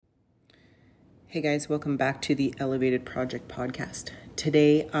Hey guys, welcome back to the Elevated Project podcast.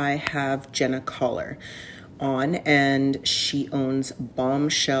 Today I have Jenna Collar on, and she owns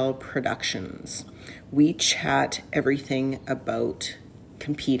Bombshell Productions. We chat everything about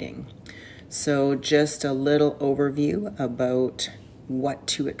competing. So just a little overview about what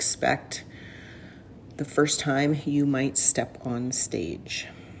to expect the first time you might step on stage.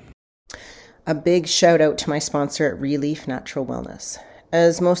 A big shout out to my sponsor at Relief Natural Wellness.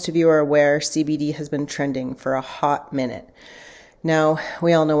 As most of you are aware, CBD has been trending for a hot minute. Now,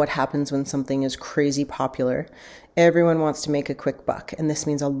 we all know what happens when something is crazy popular. Everyone wants to make a quick buck, and this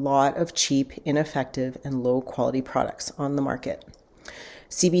means a lot of cheap, ineffective, and low-quality products on the market.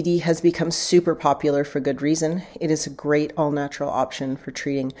 CBD has become super popular for good reason. It is a great all-natural option for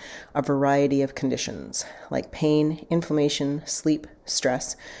treating a variety of conditions like pain, inflammation, sleep,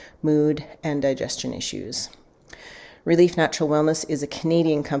 stress, mood, and digestion issues. Relief Natural Wellness is a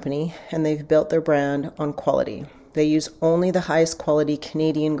Canadian company, and they've built their brand on quality. They use only the highest quality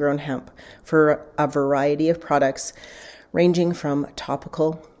Canadian-grown hemp for a variety of products ranging from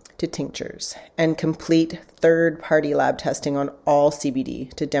topical to tinctures, and complete third-party lab testing on all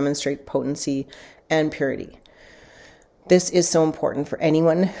CBD to demonstrate potency and purity. This is so important for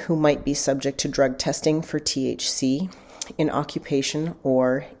anyone who might be subject to drug testing for THC in occupation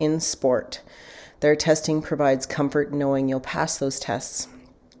or in sport. Their testing provides comfort knowing you'll pass those tests.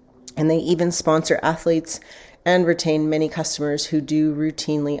 And they even sponsor athletes and retain many customers who do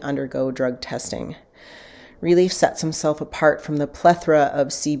routinely undergo drug testing. Relief sets himself apart from the plethora of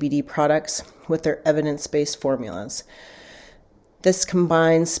CBD products with their evidence-based formulas. This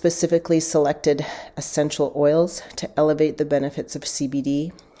combines specifically selected essential oils to elevate the benefits of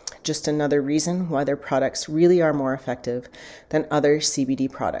CBD. Just another reason why their products really are more effective than other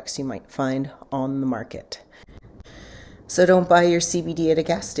CBD products you might find on the market. So don't buy your CBD at a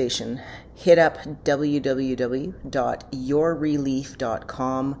gas station. Hit up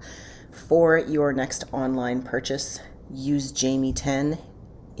www.yourrelief.com for your next online purchase. Use Jamie10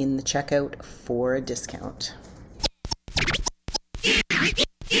 in the checkout for a discount.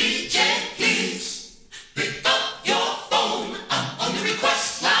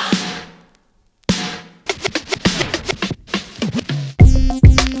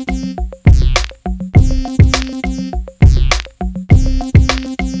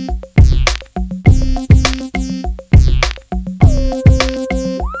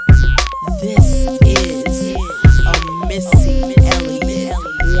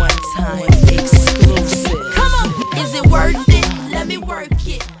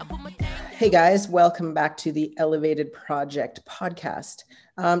 Hey guys, welcome back to the Elevated Project podcast.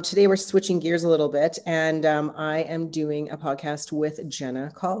 Today we're switching gears a little bit, and I am doing a podcast with Jenna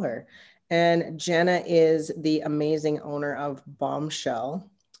Collar. And Jenna is the amazing owner of Bombshell.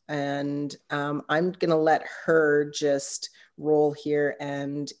 And I'm going to let her just roll here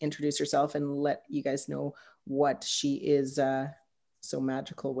and introduce herself and let you guys know what she is so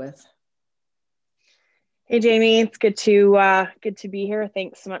magical with. Hey Jamie, it's good to be here.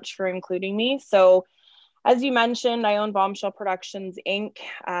 Thanks so much for including me. So, as you mentioned, I own Bombshell Productions Inc.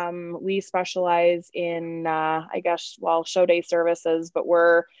 We specialize in, show day services, but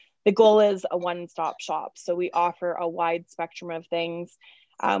the goal is a one-stop shop. So we offer a wide spectrum of things.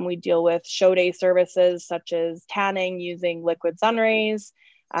 We deal with show day services such as tanning using liquid sun rays,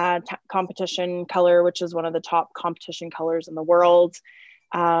 competition color, which is one of the top competition colors in the world.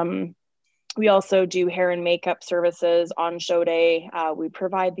 We also do hair and makeup services on show day. We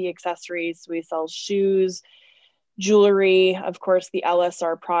provide the accessories. We sell shoes, jewelry, of course, the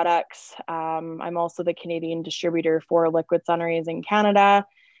LSR products. I'm also the Canadian distributor for Liquid Sun Rays in Canada.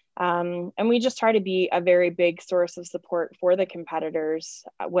 And we just try to be a very big source of support for the competitors,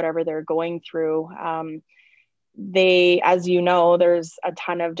 whatever they're going through. As you know, there's a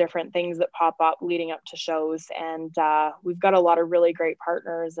ton of different things that pop up leading up to shows, and we've got a lot of really great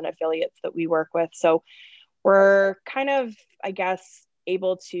partners and affiliates that we work with. So we're kind of,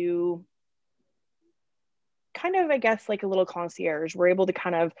 able to like a little concierge. We're able to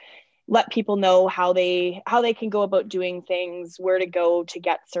kind of let people know how they can go about doing things, where to go to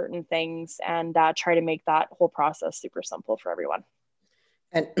get certain things, and try to make that whole process super simple for everyone.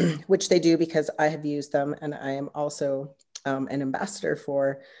 And which they do, because I have used them, and I am also an ambassador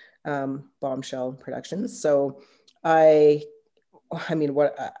for Bombshell Productions. So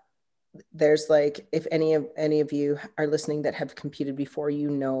there's like, if any of you are listening that have competed before, you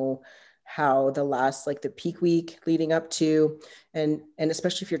know how the last, like the peak week leading up to, and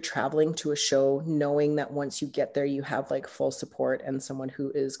especially if you're traveling to a show, knowing that once you get there, you have like full support and someone who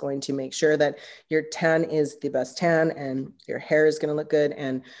is going to make sure that your tan is the best tan and your hair is going to look good,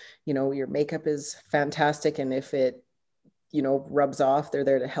 and your makeup is fantastic, and if it rubs off, they're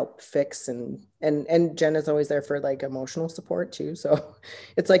there to help fix, and Jen is always there for like emotional support too, so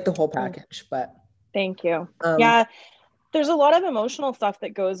it's like the whole package. But thank you. Yeah, there's a lot of emotional stuff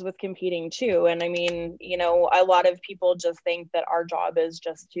that goes with competing too. And I mean, a lot of people just think that our job is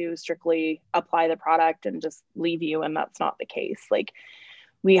just to strictly apply the product and just leave you. And that's not the case. Like,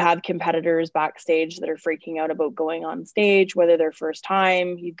 we have competitors backstage that are freaking out about going on stage, whether their first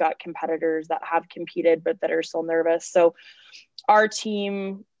time. You've got competitors that have competed, but that are still nervous. So our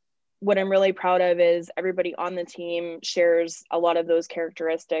team, what I'm really proud of is everybody on the team shares a lot of those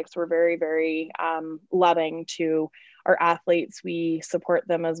characteristics. We're very, very loving to our athletes. We support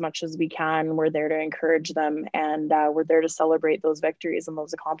them as much as we can. We're there to encourage them, and we're there to celebrate those victories and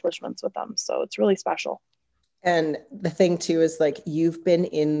those accomplishments with them. So it's really special. And the thing too is, like, you've been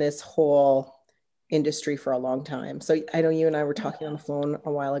in this whole industry for a long time. So I know you and I were talking on the phone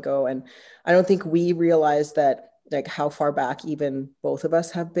a while ago, and I don't think we realized that, like, how far back even both of us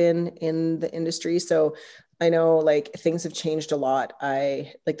have been in the industry. So I know, like, things have changed a lot.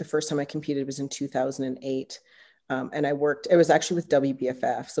 Like, the first time I competed was in 2008. And it was actually with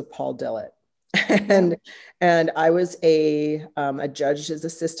WBFF, so Paul Dillett. and I was a judge's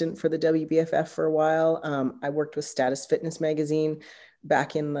assistant for the WBFF for a while. I worked with Status Fitness magazine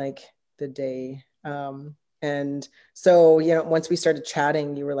back in like the day. And so, once we started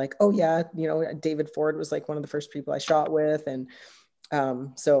chatting, you were like, oh yeah, David Ford was like one of the first people I shot with. And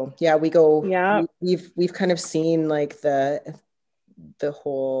so yeah, we've kind of seen like the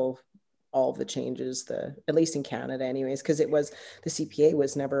whole, all of the changes, at least in Canada anyways, because the CPA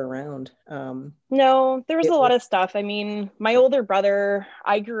was never around. No, there was a lot of stuff. I mean, my older brother,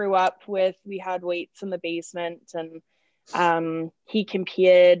 I grew up with, we had weights in the basement, and he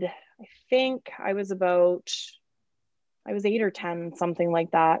competed. I think I was 8 or 10, something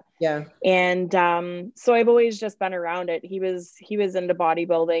like that. Yeah. And so I've always just been around it. He was into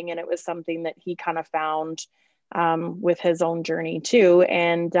bodybuilding, and it was something that he kind of found with his own journey too.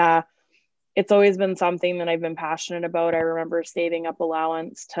 And it's always been something that I've been passionate about. I remember saving up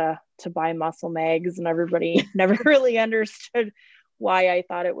allowance to buy muscle mags, and everybody never really understood why I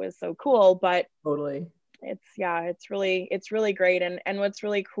thought it was so cool. But totally, it's really great. And what's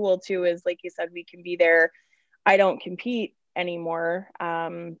really cool too is, like you said, we can be there. I don't compete anymore,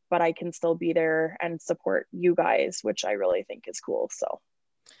 but I can still be there and support you guys, which I really think is cool.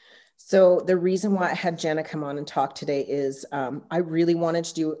 So the reason why I had Jenna come on and talk today is I really wanted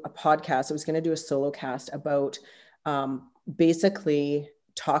to do a podcast. I was going to do a solo cast about basically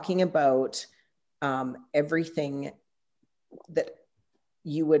talking about everything that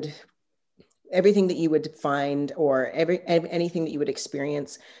you would find, or anything that you would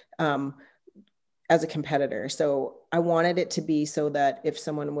experience as a competitor. So I wanted it to be so that if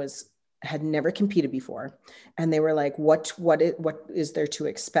someone had never competed before and they were like, what is there to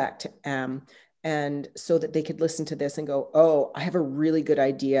expect? And so that they could listen to this and go, oh, I have a really good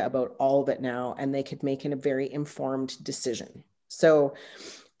idea about all of it now. And they could make a very informed decision. So,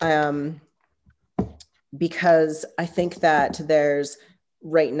 because I think that there's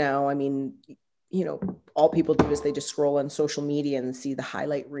right now, I mean, all people do is they just scroll on social media and see the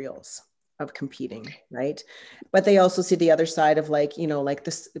highlight reels of competing, right? But they also see the other side of, like, like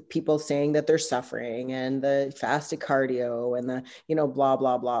this, people saying that they're suffering, and the fasted cardio, and the, blah,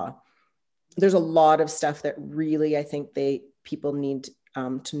 blah, blah. There's a lot of stuff that really, I think people need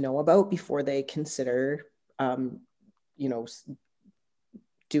to know about before they consider,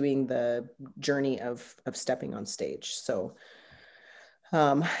 doing the journey of stepping on stage. So,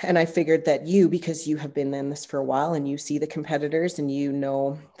 and I figured that because you have been in this for a while, and you see the competitors, and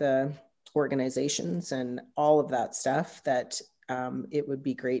the organizations and all of that stuff, that it would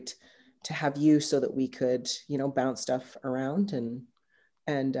be great to have you, so that we could bounce stuff around and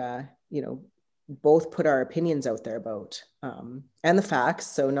both put our opinions out there about and the facts,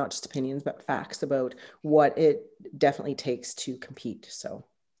 so not just opinions but facts about what it definitely takes to compete. So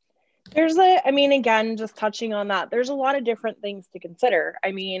again, just touching on that, there's a lot of different things to consider.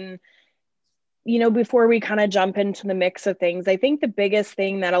 I mean, before we kind of jump into the mix of things, I think the biggest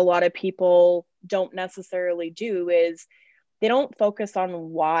thing that a lot of people don't necessarily do is they don't focus on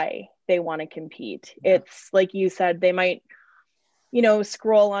why they want to compete. Yeah. It's like you said, they might,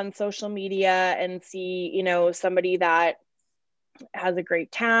 scroll on social media and see, somebody that has a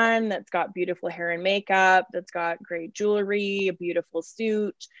great tan, that's got beautiful hair and makeup, that's got great jewelry, a beautiful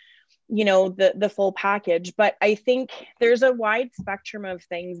suit, the full package. But I think there's a wide spectrum of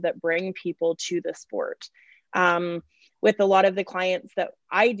things that bring people to the sport. With a lot of the clients that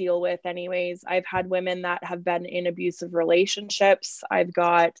I deal with anyways, I've had women that have been in abusive relationships. I've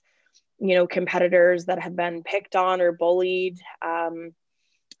got, competitors that have been picked on or bullied.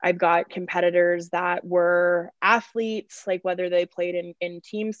 I've got competitors that were athletes, like whether they played in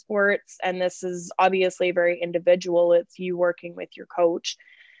team sports. And this is obviously very individual. It's you working with your coach.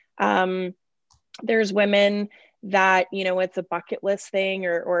 There's women that, it's a bucket list thing,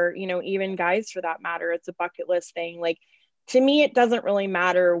 or, even guys for that matter, it's a bucket list thing. Like, to me, it doesn't really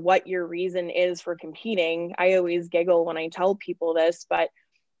matter what your reason is for competing. I always giggle when I tell people this, but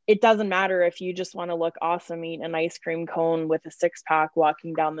it doesn't matter if you just want to look awesome eating an ice cream cone with a 6-pack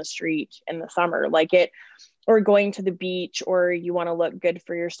walking down the street in the summer, or going to the beach, or you want to look good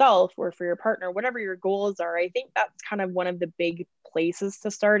for yourself or for your partner, whatever your goals are. I think that's kind of one of the big places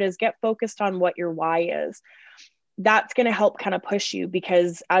to start, is get focused on what your why is. That's going to help kind of push you,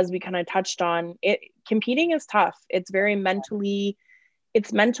 because as we kind of touched on it, competing is tough. It's mentally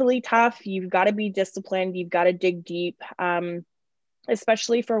tough. You've got to be disciplined. You've got to dig deep.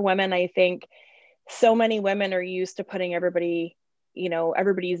 Especially for women, I think so many women are used to putting everybody's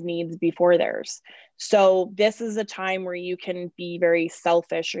needs before theirs. So this is a time where you can be very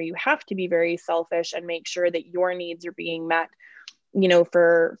selfish, or you have to be very selfish and make sure that your needs are being met.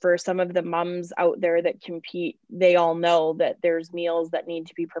 For some of the moms out there that compete, they all know that there's meals that need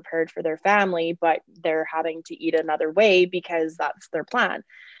to be prepared for their family, but they're having to eat another way because that's their plan.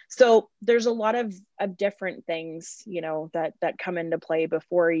 So there's a lot of different things, that come into play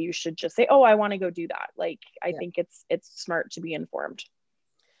before you should just say, oh, I want to go do that. I think it's smart to be informed.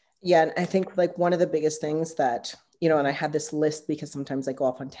 Yeah. And I think one of the biggest things that, and I had this list because sometimes I go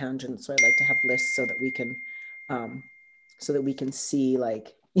off on tangents. So I like to have lists so that we can see,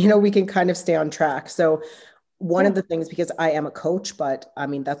 we can kind of stay on track. So one of the things, because I am a coach, but I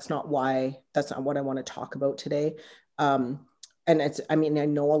mean, that's not what I want to talk about today. And I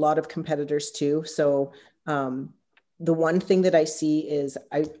know a lot of competitors too. So the one thing that I see is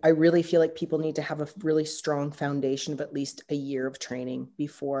I really feel like people need to have a really strong foundation of at least a year of training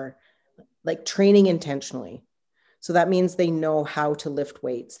before, training intentionally. So that means they know how to lift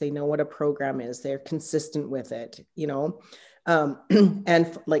weights. They know what a program is. They're consistent with it, and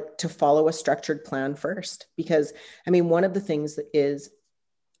to follow a structured plan first. Because one of the things is,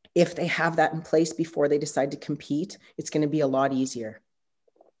 if they have that in place before they decide to compete, it's going to be a lot easier.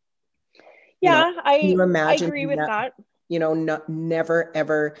 Yeah, can you imagine I agree with that. Never,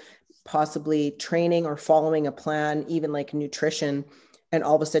 ever possibly training or following a plan, even like nutrition, and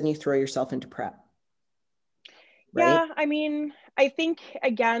all of a sudden you throw yourself into prep. Right? Yeah, I think,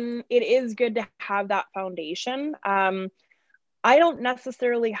 again, it is good to have that foundation. I don't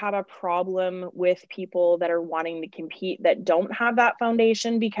necessarily have a problem with people that are wanting to compete that don't have that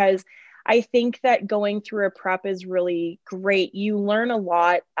foundation, because I think that going through a prep is really great. You learn a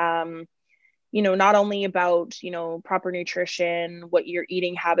lot, not only about, proper nutrition, what your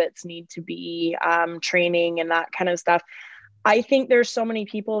eating habits need to be, training and that kind of stuff. I think there's so many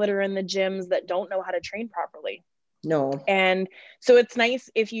people that are in the gyms that don't know how to train properly. No. And so it's nice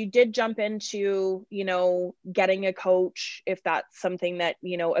if you did jump into, getting a coach, if that's something that,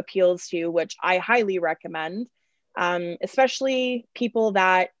 appeals to you, which I highly recommend, especially people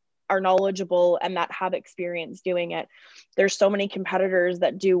that are knowledgeable and that have experience doing it. There's so many competitors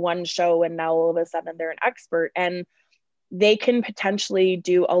that do one show and now all of a sudden they're an expert, and they can potentially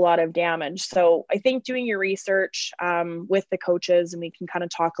do a lot of damage. So I think doing your research with the coaches, and we can kind of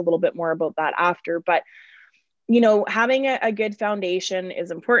talk a little bit more about that after, but having a good foundation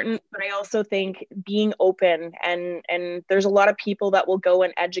is important. But I also think being open, and there's a lot of people that will go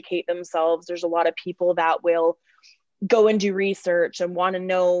and educate themselves. There's a lot of people that will go and do research and want to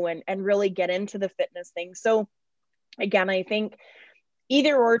know and really get into the fitness thing. So again, I think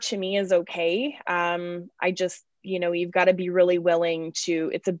either or to me is okay. I just, you've got to be really willing to,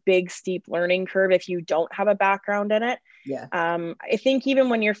 it's a big, steep learning curve if you don't have a background in it. Yeah. I think even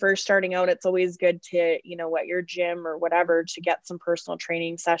when you're first starting out, it's always good to, at your gym or whatever, to get some personal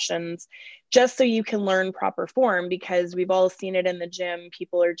training sessions just so you can learn proper form, because we've all seen it in the gym.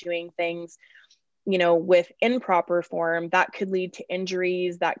 People are doing things, with improper form that could lead to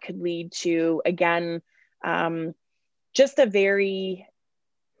injuries, that could lead to, again, just a very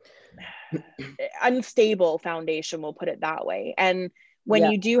unstable foundation, we'll put it that way. And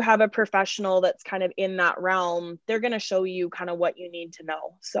when you do have a professional that's kind of in that realm, they're going to show you kind of what you need to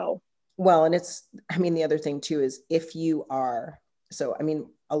know. So, well, and it's, the other thing too, is if you are,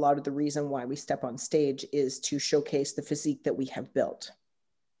 a lot of the reason why we step on stage is to showcase the physique that we have built.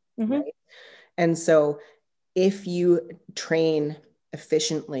 Mm-hmm. right? And so if you train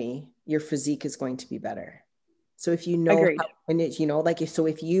efficiently, your physique is going to be better. So if you know Agreed. how, and it, like, so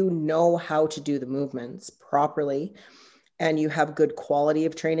if you know how to do the movements properly and you have good quality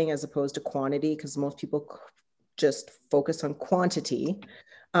of training as opposed to quantity, because most people just focus on quantity,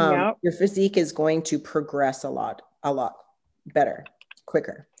 Yeah. your physique is going to progress a lot better,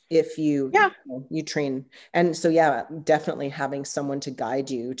 quicker if Yeah. you train. And so, yeah, definitely having someone to guide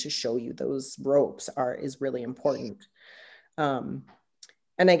you, to show you those ropes is really important. And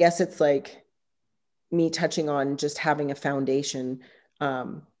I guess it's like me touching on just having a foundation.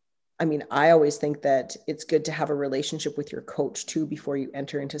 I mean, I always think that it's good to have a relationship with your coach too before you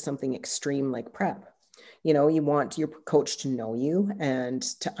enter into something extreme like prep. You want your coach to know you and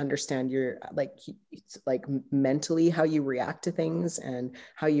to understand your, like, it's like mentally how you react to things and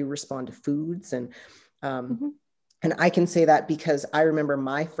how you respond to foods. Mm-hmm. And I can say that because I remember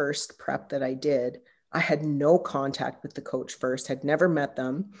my first prep that I did, I had no contact with the coach first, had never met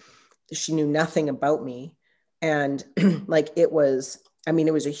them. She knew nothing about me. And like, it was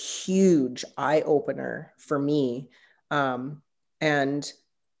a huge eye opener for me. And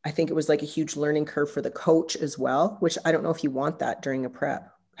I think it was like a huge learning curve for the coach as well, which I don't know if you want that during a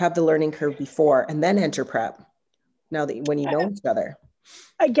prep. Have the learning curve before and then enter prep. Now that when you know each other.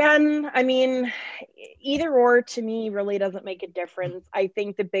 Again, I mean, either or to me really doesn't make a difference. I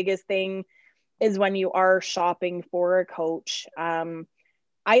think the biggest thing is when you are shopping for a coach.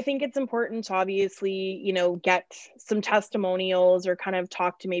 I think it's important to obviously, get some testimonials or kind of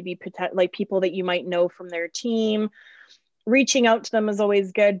talk to maybe like people that you might know from their team. Reaching out to them is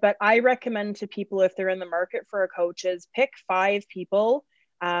always good, but I recommend to people, if they're in the market for a coach, is pick 5 people,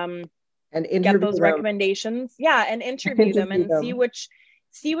 And get interview those them. recommendations, yeah, and interview them Interview and them.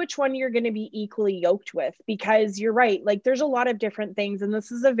 see which one you're going to be equally yoked with, because you're right, like there's a lot of different things, and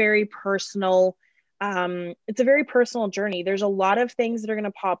this is a very personal, it's a very personal journey. There's a lot of things that are going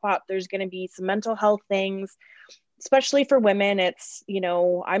to pop up. There's going to be some mental health things, especially for women. It's,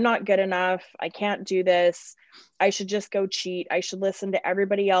 I'm not good enough, I can't do this, I should just go cheat, I should listen to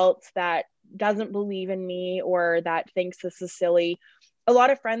everybody else that doesn't believe in me or that thinks this is silly. A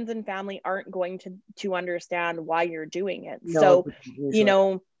lot of friends and family aren't going to understand why you're doing it. No, So, you usually.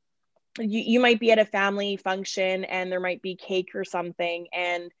 know, you might be at a family function and there might be cake or something,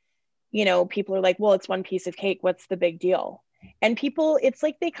 and people are like, well, it's one piece of cake, what's the big deal? And people, it's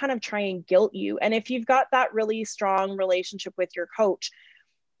like they kind of try and guilt you. And if you've got that really strong relationship with your coach,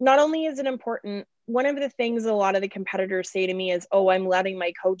 not only is it important, one of the things a lot of the competitors say to me is, oh, I'm letting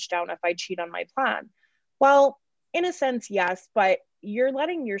my coach down if I cheat on my plan. Well, in a sense, yes, but you're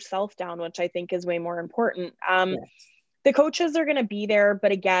letting yourself down, which I think is way more important. Yes. The coaches are going to be there,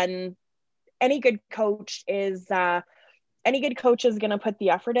 but again, any good coach is going to put the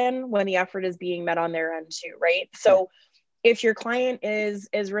effort in when the effort is being met on their end too, right? Yeah. So if your client is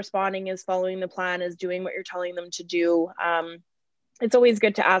responding, is following the plan, is doing what you're telling them to do, it's always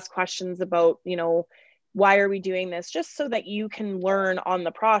good to ask questions about, why are we doing this, just so that you can learn on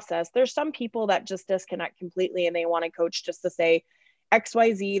the process. There's some people that just disconnect completely and they want a coach just to say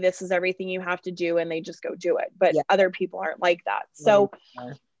XYZ, this is everything you have to do, and they just go do it. But Yeah. other people aren't like that. No,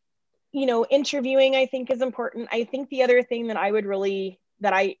 So interviewing, I think, is important. I think the other thing that I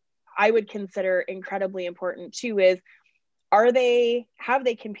would consider incredibly important too is, have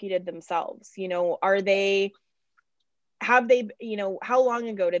they competed themselves? How long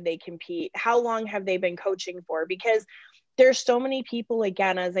ago did they compete? How long have they been coaching for? Because there's so many people,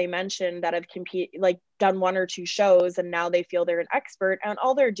 again, as I mentioned, that have done 1 or 2 shows and now they feel they're an expert, and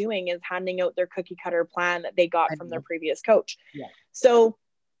all they're doing is handing out their cookie cutter plan that they got from their previous coach. Yeah. So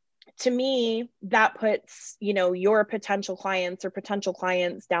to me, that puts, your potential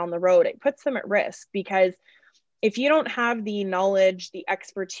clients down the road. It puts them at risk, because if you don't have the knowledge, the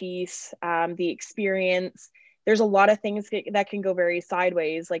expertise, the experience, there's a lot of things that can go very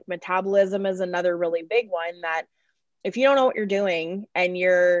sideways. Like metabolism is another really big one, that if you don't know what you're doing and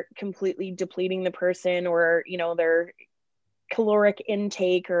you're completely depleting the person, or, their caloric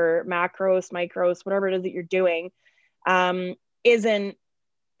intake or macros, micros, whatever it is that you're doing, isn't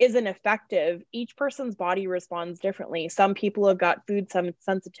effective, each person's body responds differently. Some people have got food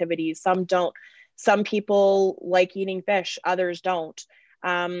sensitivities, some don't. Some people like eating fish, others don't.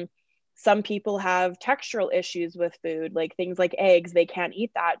 Some people have textural issues with food, like things like eggs, they can't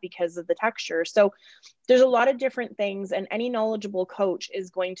eat that because of the texture. So there's a lot of different things, and any knowledgeable coach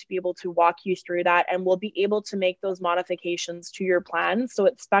is going to be able to walk you through that and will be able to make those modifications to your plan so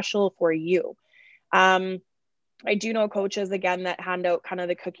it's special for you. I do know coaches, again, that hand out kind of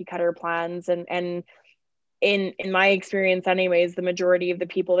the cookie cutter plans, and in my experience anyways, the majority of the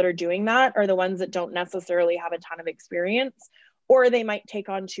people that are doing that are the ones that don't necessarily have a ton of experience, or they might take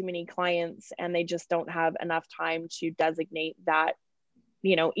on too many clients and they just don't have enough time to designate that,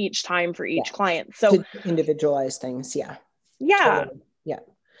 each time for each client. So to individualize things. Yeah. Yeah. Totally. Yeah.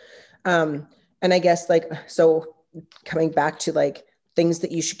 And I guess so coming back to things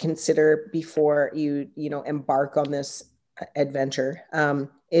that you should consider before you embark on this adventure,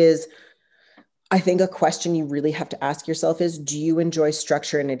 is I think a question you really have to ask yourself is, do you enjoy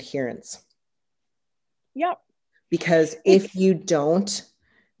structure and adherence? Yep. Because if you don't,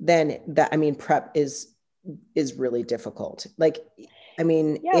 then prep is really difficult.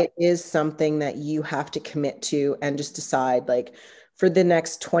 It is something that you have to commit to and just decide, for the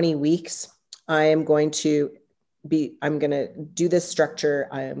next 20 weeks, I'm going to do this structure.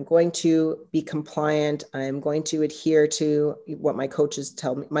 I am going to be compliant. I am going to adhere to what my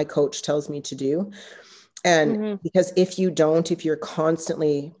coach tells me to do. And because if you're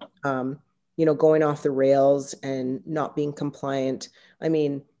constantly, going off the rails and not being compliant,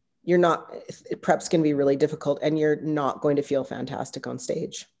 prep's going to be really difficult and you're not going to feel fantastic on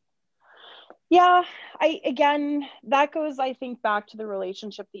stage. Yeah. That goes, I think, back to the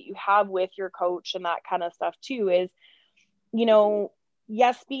relationship that you have with your coach and that kind of stuff too, is,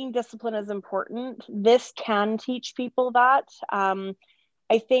 yes, being disciplined is important. This can teach people that.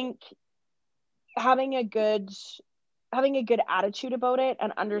 I think having a good attitude about it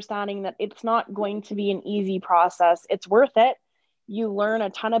and understanding that it's not going to be an easy process. It's worth it. You learn a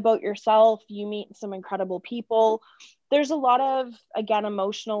ton about yourself. You meet some incredible people. There's a lot of, again,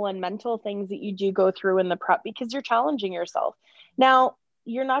 emotional and mental things that you do go through in the prep because you're challenging yourself. Now,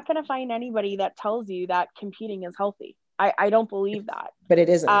 you're not going to find anybody that tells you that competing is healthy. I don't believe that. But it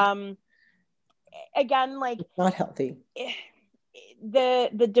isn't. It's not healthy.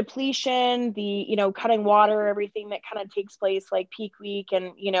 The depletion, the, cutting water, everything that kind of takes place like peak week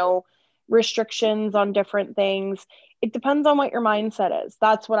and, restrictions on different things. It depends on what your mindset is.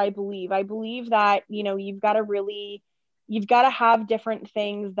 That's what I believe. I believe that, you've got to have different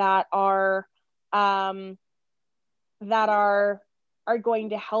things that are going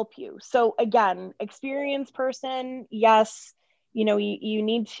to help you. So again, experienced person, yes, you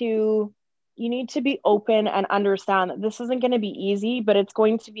need to be open and understand that this isn't going to be easy, but it's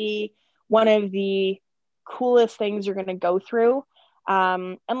going to be one of the coolest things you're going to go through.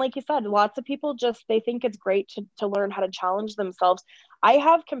 And like you said, lots of people they think it's great to learn how to challenge themselves. I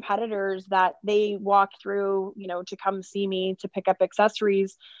have competitors that they walk through, to come see me to pick up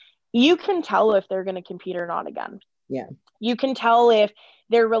accessories. You can tell if they're going to compete or not again. Yeah. You can tell if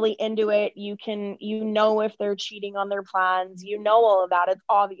they're really into it. If they're cheating on their plans, all of that. It's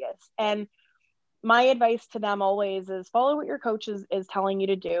obvious. And my advice to them always is follow what your coach is telling you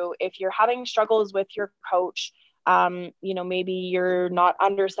to do. If you're having struggles with your coach, maybe you're not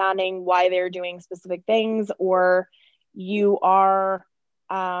understanding why they're doing specific things, or you are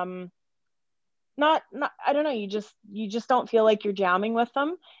not I don't know, you just don't feel like you're jamming with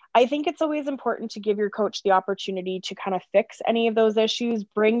them. I think it's always important to give your coach the opportunity to kind of fix any of those issues.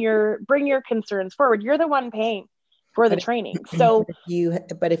 Bring your concerns forward. You're the one paying for the training. So if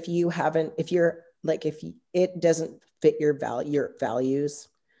it doesn't fit your values,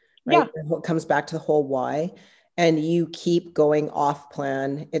 right? Yeah. It comes back to the whole why, and you keep going off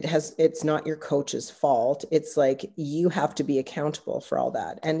plan. It's not your coach's fault. It's you have to be accountable for all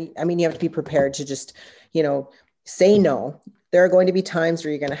that. And you have to be prepared to just, say no. There are going to be times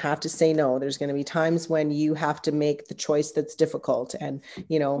where you're going to have to say no. There's going to be times when you have to make the choice that's difficult and,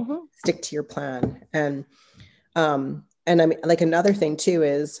 stick to your plan. And another thing too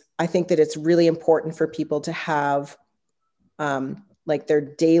is I think that it's really important for people to have their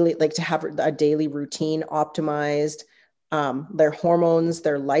daily, to have a daily routine optimized, their hormones,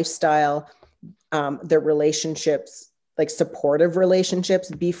 their lifestyle, their relationships, supportive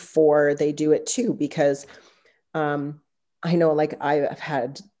relationships before they do it too. Because I know I've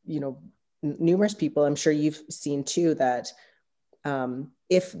had, numerous people, I'm sure you've seen too, that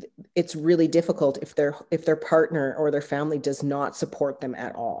if it's really difficult, if their partner or their family does not support them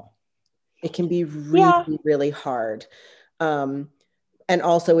at all, it can be really, really hard. And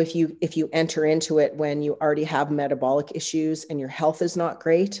also if you enter into it when you already have metabolic issues and your health is not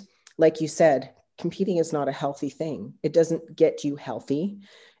great, like you said, competing is not a healthy thing. It doesn't get you healthy.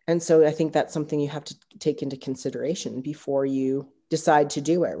 And so I think that's something you have to take into consideration before you decide to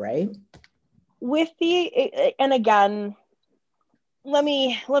do it, right? And again, let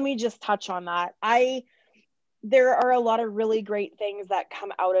me just touch on that. there are a lot of really great things that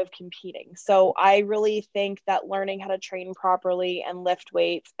come out of competing. So I really think that learning how to train properly and lift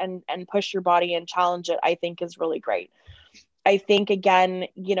weights and push your body and challenge it, I think is really great. I think, again,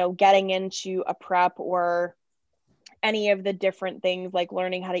 you know, getting into a prep or any of the different things like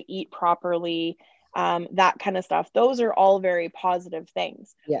learning how to eat properly, that kind of stuff, those are all very positive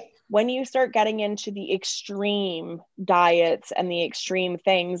things. Yeah. When you start getting into the extreme diets and the extreme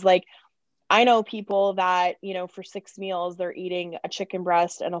things, like I know people that, you know, for 6 meals, they're eating a chicken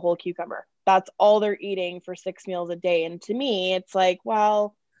breast and a whole cucumber. That's all they're eating for 6 meals a day. And to me, it's like,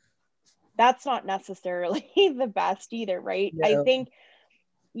 well, that's not necessarily the best either, right? No. I think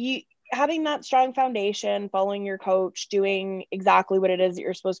you having that strong foundation, following your coach, doing exactly what it is that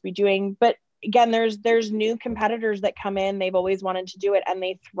you're supposed to be doing. But again, there's new competitors that come in, they've always wanted to do it and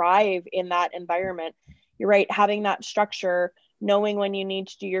they thrive in that environment. You're right, having that structure, knowing when you need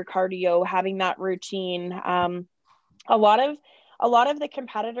to do your cardio, having that routine. A lot of the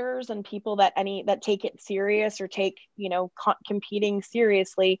competitors and people that take it serious or take, you know, competing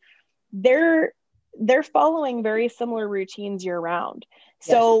seriously, they're following very similar routines year round.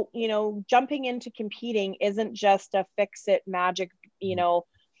 So, yes, you know, jumping into competing isn't just a fix it magic, you know,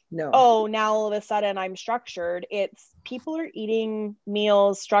 no. Oh, now all of a sudden I'm structured. It's people are eating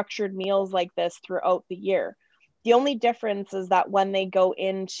meals, structured meals like this throughout the year. The only difference is that when they go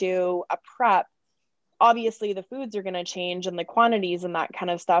into a prep, obviously the foods are going to change and the quantities and that kind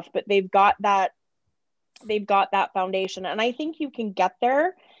of stuff, but they've got that foundation. And I think you can get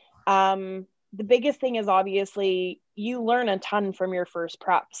there. The biggest thing is obviously you learn a ton from your first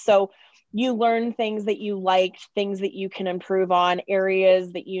prep. So you learn things that you like, things that you can improve on,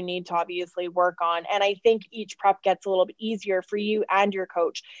 areas that you need to obviously work on. And I think each prep gets a little bit easier for you and your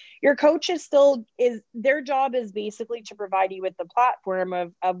coach. Your coach is their job is basically to provide you with the platform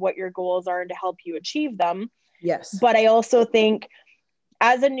of what your goals are and to help you achieve them. Yes. But I also think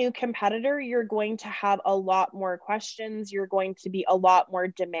as a new competitor, you're going to have a lot more questions. You're going to be a lot more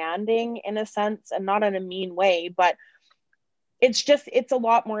demanding in a sense, and not in a mean way, but it's a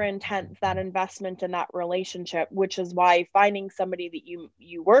lot more intense, that investment in that relationship, which is why finding somebody that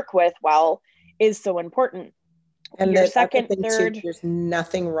you work with well is so important. And your second, third, too, there's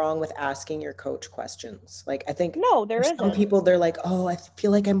nothing wrong with asking your coach questions. Like, I think no, there isn't. Some people, they're like, oh, I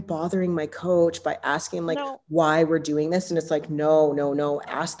feel like I'm bothering my coach by asking him like why we're doing this. And it's like, no.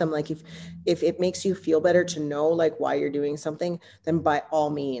 Ask them like, if it makes you feel better to know like why you're doing something, then by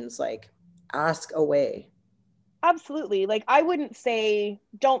all means, like ask away. Absolutely. Like I wouldn't say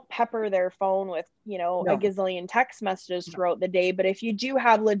don't pepper their phone with, you know, a gazillion text messages throughout the day. But if you do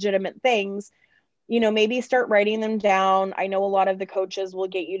have legitimate things, you know, maybe start writing them down. I know a lot of the coaches will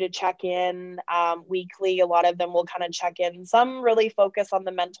get you to check in weekly. A lot of them will kind of check in. Some really focus on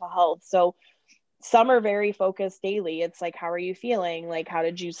the mental health. So some are very focused daily. It's like, how are you feeling? Like, how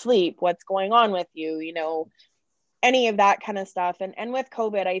did you sleep? What's going on with you? You know, any of that kind of stuff. And with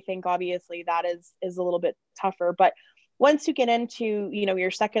COVID, I think obviously that is a little bit tougher. But once you get into, you know,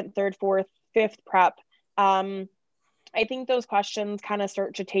 your second, third, fourth, fifth prep, I think those questions kind of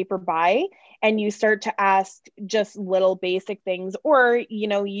start to taper by and you start to ask just little basic things, or, you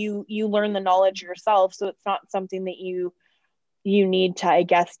know, you learn the knowledge yourself. So it's not something that you need to, I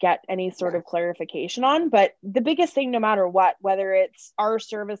guess, get any sort of clarification on. But the biggest thing, no matter what, whether it's our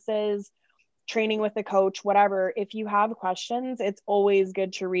services, training with a coach, whatever, if you have questions, it's always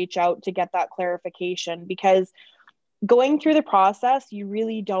good to reach out to get that clarification, because going through the process, you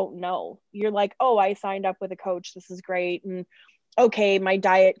really don't know. You're like, oh, I signed up with a coach. This is great. And okay, my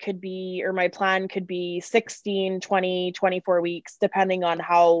diet could be, or my plan could be 16, 20, 24 weeks, depending on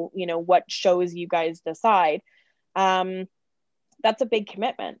how, you know, what shows you guys decide. That's a big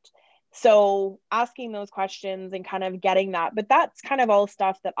commitment. So asking those questions and kind of getting that, but that's kind of all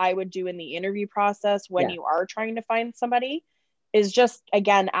stuff that I would do in the interview process when you are trying to find somebody, is just,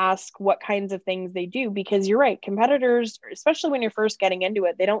 again, ask what kinds of things they do, because you're right. Competitors, especially when you're first getting into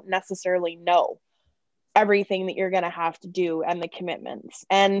it, they don't necessarily know everything that you're going to have to do and the commitments.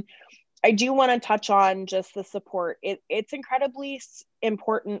 And I do want to touch on just the support. It's incredibly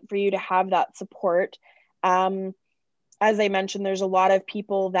important for you to have that support. As I mentioned, there's a lot of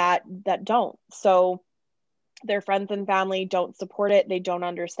people that don't. So their friends and family don't support it. They don't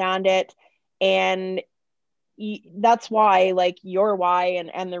understand it. And that's why, like, your why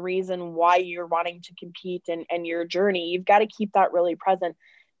and the reason why you're wanting to compete and your journey, you've got to keep that really present.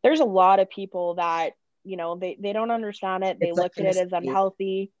 There's a lot of people that, you know, they don't understand it. They look at it as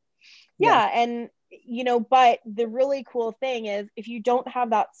unhealthy. Yeah. And, you know, but the really cool thing is if you don't have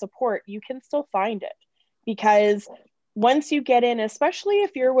that support, you can still find it, because once you get in, especially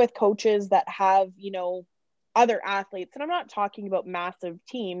if you're with coaches that have, you know, other athletes, and I'm not talking about massive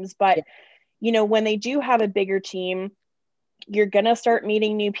teams, but you know, when they do have a bigger team, you're going to start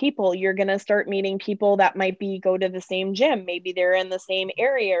meeting new people. You're going to start meeting people that might be go to the same gym. Maybe they're in the same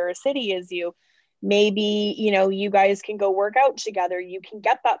area or city as you. Maybe, you know, you guys can go work out together. You can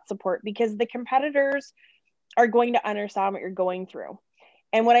get that support because the competitors are going to understand what you're going through.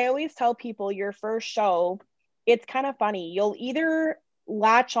 And what I always tell people, your first show, it's kind of funny. You'll either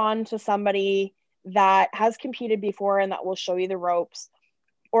latch on to somebody that has competed before and that will show you the ropes,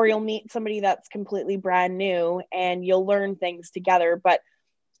 or you'll meet somebody that's completely brand new and you'll learn things together. But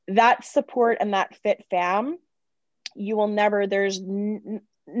that support and that fit fam, you will never, there's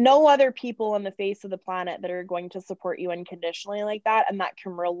no other people on the face of the planet that are going to support you unconditionally like that. And that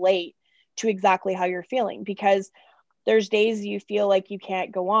can relate to exactly how you're feeling, because there's days you feel like you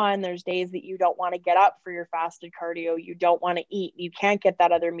can't go on. There's days that you don't want to get up for your fasted cardio. You don't want to eat. You can't get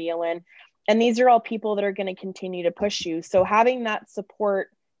that other meal in. And these are all people that are going to continue to push you. So having that support,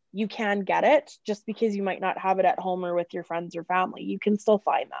 you can get it just because you might not have it at home or with your friends or family. You can still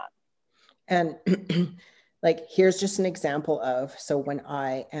find that. And like, here's just an example of, so when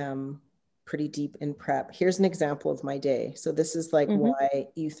I am pretty deep in prep, here's an example of my day. So this is like why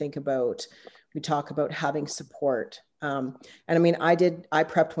you think about, we talk about having support. And I mean, I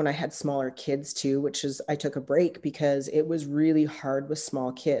prepped when I had smaller kids too, which is, I took a break because it was really hard with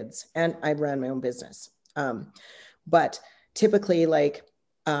small kids and I ran my own business. But typically like,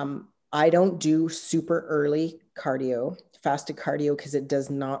 I don't do super early cardio, fasted cardio, because it does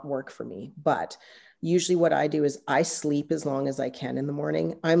not work for me. But usually what I do is I sleep as long as I can in the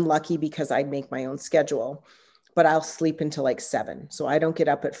morning. I'm lucky because I make my own schedule, but I'll sleep until like 7. So I don't get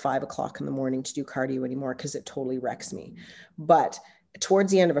up at 5 o'clock in the morning to do cardio anymore because it totally wrecks me. But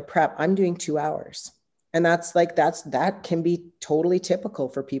towards the end of a prep, I'm doing 2 hours. And that can be totally typical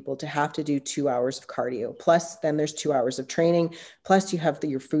for people to have to do 2 hours of cardio. Plus then there's 2 hours of training. Plus you have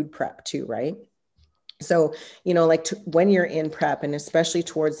your food prep too, right? So, you know, like when you're in prep and especially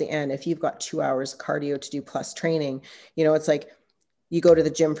towards the end, if you've got 2 hours of cardio to do plus training, you know, it's like you go to the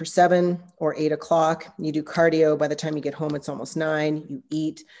gym for 7 or 8 o'clock, you do cardio. By the time you get home, it's almost 9, you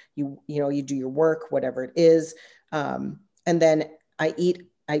eat, you do your work, whatever it is. And then I eat,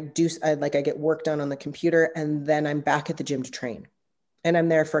 I get work done on the computer and then I'm back at the gym to train and I'm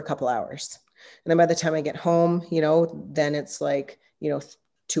there for a couple hours. And then by the time I get home, you know, then it's like, you know,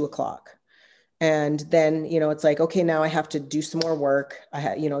 2 o'clock. And then, you know, it's like, okay, now I have to do some more work.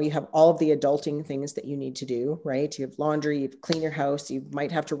 You know, you have all of the adulting things that you need to do, right? You have laundry, you clean your house, you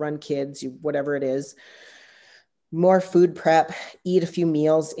might have to run kids, whatever it is, more food prep, eat a few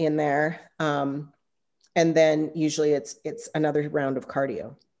meals in there. And then usually it's another round of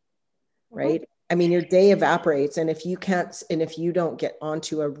cardio, right? I mean, your day evaporates. And if you don't get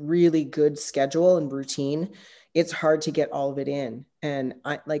onto a really good schedule and routine, it's hard to get all of it in. And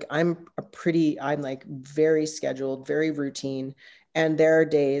I'm like very scheduled, very routine. And there are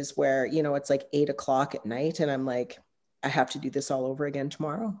days where, you know, it's like 8 o'clock at night and I'm like, I have to do this all over again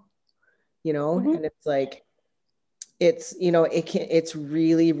tomorrow, you know? And it's like, you know, it's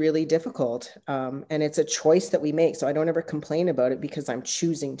really, really difficult. And it's a choice that we make. So I don't ever complain about it because I'm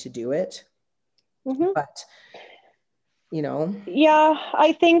choosing to do it. But, you know. Yeah,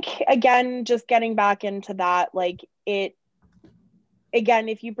 I think, again, just getting back into that, like again,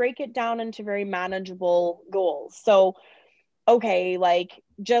 if you break it down into very manageable goals. So, okay, like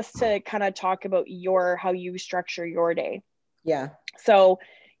just to kind of talk about how you structure your day. Yeah. So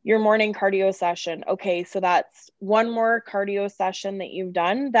your morning cardio session. Okay, so that's one more cardio session that you've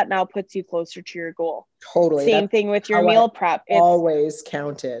done that now puts you closer to your goal. Totally. Same thing with your meal prep. It's always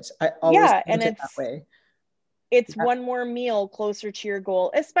count it. I always count it that way. It's one more meal closer to your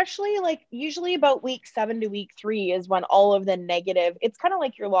goal, especially like usually about week 7 to week 3 is when all of the negative, it's kind of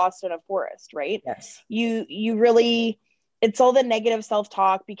like you're lost in a forest, right? Yes. You really, it's all the negative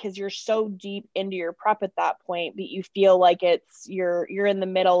self-talk because you're so deep into your prep at that point, but you feel like you're in the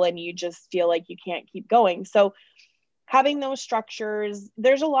middle and you just feel like you can't keep going. So having those structures,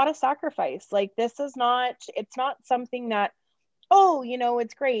 there's a lot of sacrifice. Like it's not something that, oh, you know,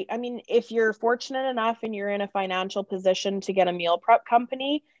 it's great. I mean, if you're fortunate enough and you're in a financial position to get a meal prep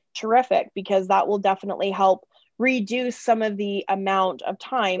company, terrific, because that will definitely help reduce some of the amount of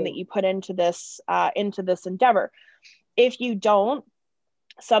time that you put into this endeavor. If you don't,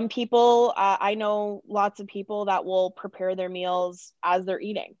 some people, I know lots of people that will prepare their meals as they're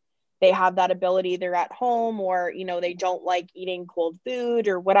eating. They have that ability. They're at home, or, you know, they don't like eating cold food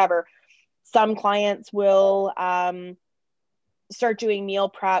or whatever. Some clients will, start doing meal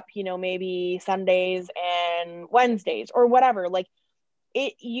prep, you know, maybe Sundays and Wednesdays or whatever. Like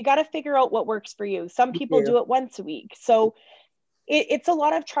you got to figure out what works for you. Some people do do it once a week. So it's a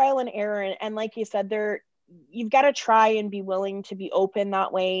lot of trial and error. And like you said, you've got to try and be willing to be open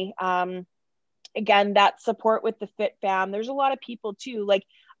that way. Again, that support with the Fit Fam. There's a lot of people too. Like,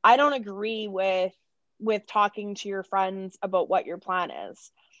 I don't agree with talking to your friends about what your plan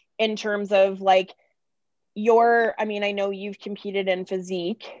is in terms of like I mean, I know you've competed in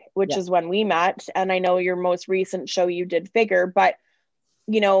physique, which is when we met. And I know your most recent show you did figure, but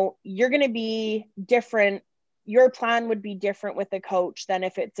you're going to be different. Your plan would be different with a coach than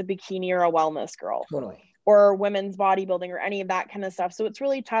if it's a bikini or a wellness girl. Totally. Or women's bodybuilding or any of that kind of stuff. So it's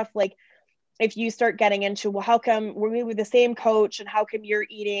really tough. Like, if you start getting into, well, how come we're with the same coach and how come you're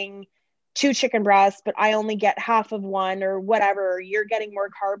eating 2 chicken breasts, but I only get half of one, or whatever, you're getting more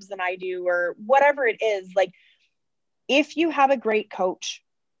carbs than I do, or whatever it is. Like, if you have a great coach,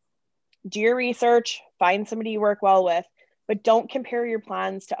 do your research, find somebody you work well with, but don't compare your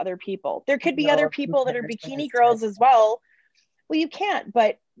plans to other people. There could be other people that are bikini girls as well. Well, you can't,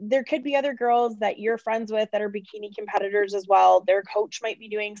 but there could be other girls that you're friends with that are bikini competitors as well. Their coach might be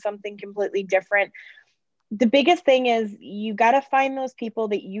doing something completely different. The biggest thing is you got to find those people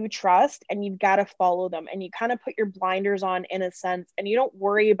that you trust and you've got to follow them, and you kind of put your blinders on in a sense, and you don't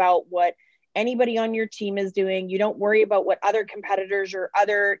worry about what anybody on your team is doing. You don't worry about what other competitors or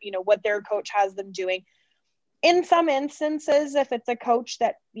other, what their coach has them doing. In some instances, if it's a coach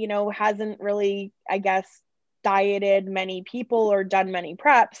that, hasn't really, I guess, dieted many people or done many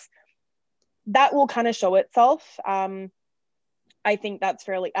preps, that will kind of show itself. I think that's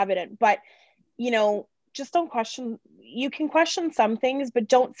fairly evident, but just don't question. You can question some things, but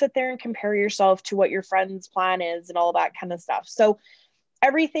don't sit there and compare yourself to what your friend's plan is and all that kind of stuff. So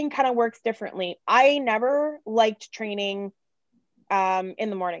everything kind of works differently. I never liked training in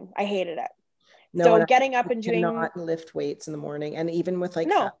the morning. I hated it. No, so getting up and doing, not lift weights in the morning, and even with like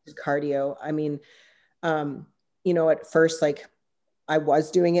no. cardio. I mean, at first, like, I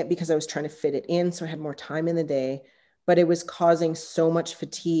was doing it because I was trying to fit it in, so I had more time in the day, but it was causing so much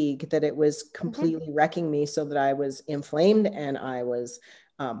fatigue that it was completely wrecking me, so that I was inflamed and I was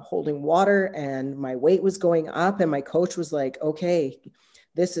holding water and my weight was going up, and my coach was like, okay,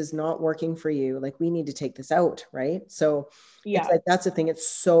 this is not working for you. Like, we need to take this out. Right. So it's like, that's the thing. It's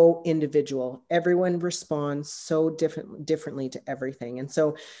so individual. Everyone responds so differently to everything. And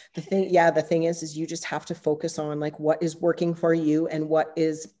so the thing is you just have to focus on like what is working for you and what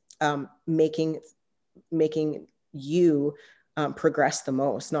is making you progress the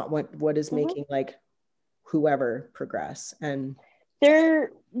most, not what is making like whoever progress. And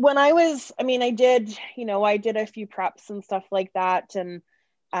when I did a few preps and stuff like that. And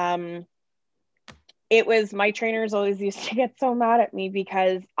it was, my trainers always used to get so mad at me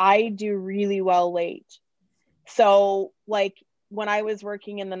because I do really well late. So like when I was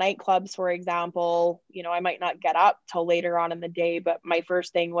working in the nightclubs, for example, I might not get up till later on in the day, but my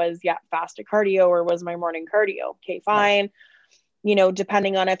first thing was, fasted cardio, or was my morning cardio. Okay, fine.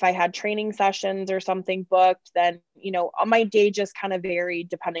 Depending on if I had training sessions or something booked, then, my day just kind of varied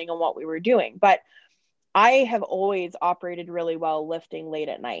depending on what we were doing. But I have always operated really well lifting late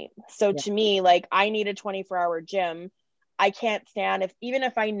at night. So to me, like, I need a 24-hour gym. I can't stand even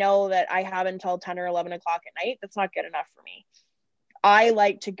if I know that I have until 10 or 11 o'clock at night, that's not good enough for me. I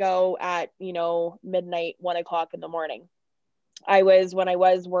like to go at, midnight, 1 o'clock in the morning. When I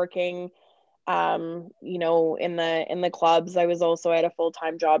was working, in the clubs, I was also at a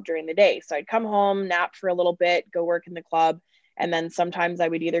full-time job during the day. So I'd come home, nap for a little bit, go work in the club. And then sometimes I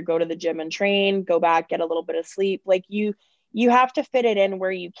would either go to the gym and train, go back, get a little bit of sleep. Like you have to fit it in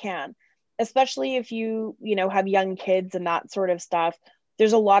where you can, especially if you have young kids and that sort of stuff.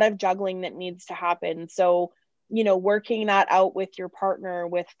 There's a lot of juggling that needs to happen. So, working that out with your partner,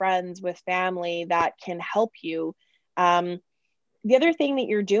 with friends, with family, that can help you. The other thing that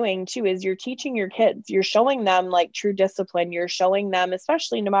you're doing too is you're teaching your kids, you're showing them like true discipline. You're showing them,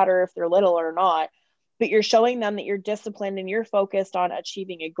 especially no matter if they're little or not, but you're showing them that you're disciplined and you're focused on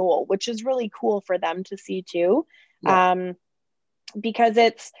achieving a goal, which is really cool for them to see too. Because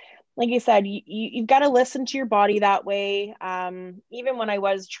it's, like you said, you've got to listen to your body that way. Even when I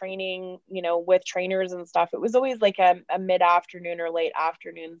was training, with trainers and stuff, it was always like a mid-afternoon or late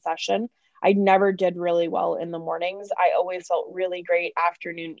afternoon session. I never did really well in the mornings. I always felt really great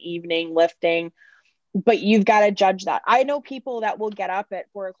afternoon, evening lifting, but you've got to judge that. I know people that will get up at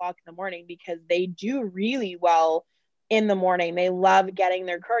 4 o'clock in the morning because they do really well in the morning. They love getting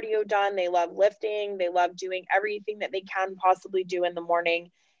their cardio done. They love lifting. They love doing everything that they can possibly do in the morning.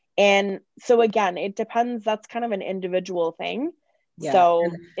 And so again, it depends. That's kind of an individual thing. So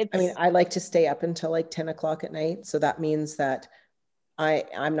I like to stay up until like 10 o'clock at night. So that means that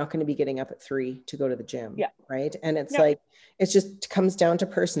I'm not going to be getting up at 3 to go to the gym. Yeah. Right. And it's Yeah. like, it just comes down to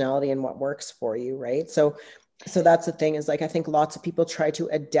personality and what works for you. Right. So that's the thing, is like, I think lots of people try to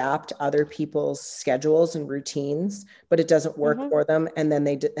adapt other people's schedules and routines, but it doesn't work for them. And then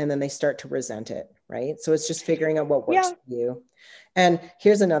they start to resent it. Right. So it's just figuring out what works for you. And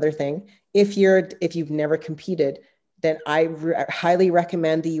here's another thing. If you've never competed, then I highly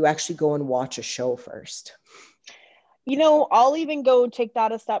recommend that you actually go and watch a show first. You know, I'll even go take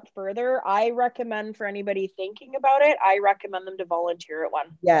that a step further. I recommend, for anybody thinking about it, I recommend them to volunteer at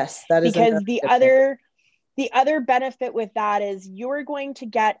one. Yes, that is, because the other benefit with that is you're going to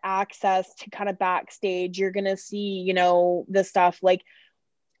get access to kind of backstage. You're going to see, you know, the stuff. Like,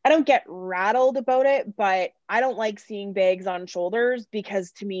 I don't get rattled about it, but I don't like seeing bags on shoulders,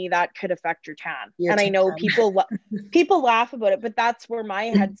 because to me that could affect your tan. And I know people laugh about it, but that's where my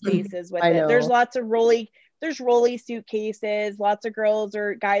headspace is with it. There's lots of rolly suitcases. Lots of girls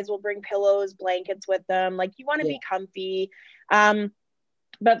or guys will bring pillows, blankets with them. Like, you want to be comfy.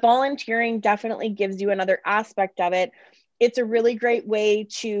 But volunteering definitely gives you another aspect of it. It's a really great way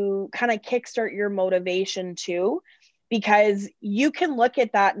to kind of kickstart your motivation too, because you can look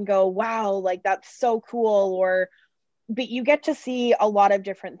at that and go, wow, like that's so cool. But you get to see a lot of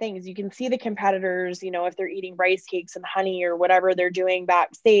different things. You can see the competitors, you know, if they're eating rice cakes and honey or whatever they're doing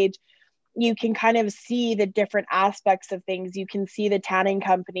backstage, you can kind of see the different aspects of things. You can see the tanning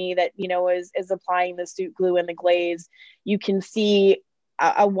company that, you know, is applying the suit glue and the glaze. You can see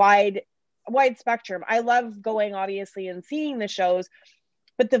a wide spectrum. I love going, obviously, and seeing the shows,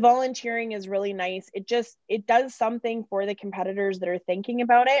 but the volunteering is really nice. It does something for the competitors that are thinking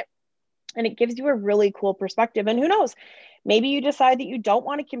about it, and it gives you a really cool perspective. And who knows, maybe you decide that you don't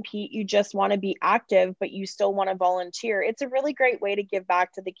want to compete, you just want to be active, but you still want to volunteer. It's a really great way to give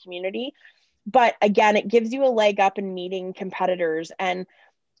back to the community. But again, it gives you a leg up in meeting competitors. And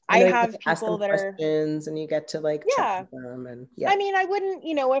I have people that are questions, and you get to like chat with them. And I mean, I wouldn't,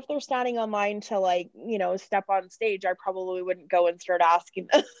 you know, if they're standing online to like, you know, step on stage, I probably wouldn't go and start asking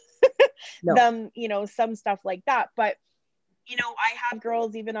them, you know, some stuff like that. But, you know, I have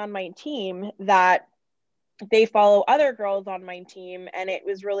girls even on my team that they follow other girls on my team, and it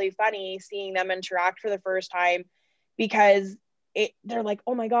was really funny seeing them interact for the first time, because they're like,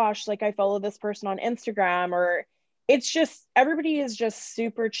 oh my gosh, like I follow this person on Instagram. Or it's just, everybody is just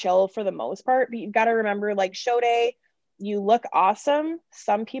super chill for the most part. But you've got to remember, like, show day, you look awesome.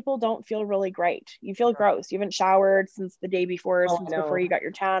 Some people don't feel really great. You feel gross. You haven't showered since the day before, before you got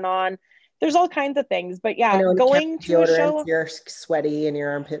your tan on. There's all kinds of things. But yeah, going to a show, you're sweaty and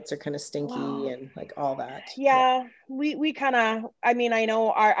your armpits are kind of stinky and like all that. We kind of, I mean, I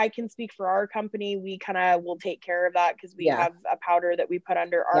know I can speak for our company. We kind of will take care of that, because we have a powder that we put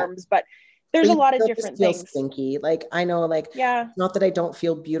under arms. But there's a lot of different things. Stinky. Like, I know, like, not that I don't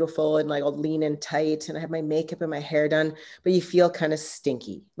feel beautiful and like I'll lean in tight and I have my makeup and my hair done, but you feel kind of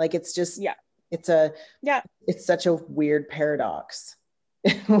stinky. Like, it's just, it's such a weird paradox.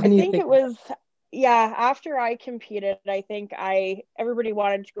 When I think it was, after I competed, I think everybody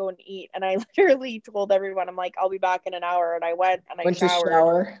wanted to go and eat. And I literally told everyone, I'm like, I'll be back in an hour. And I went and I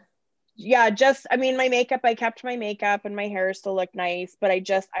showered. I mean, my makeup, I kept my makeup and my hair still looked nice, but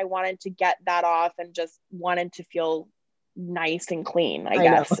I wanted to get that off and just wanted to feel nice and clean, I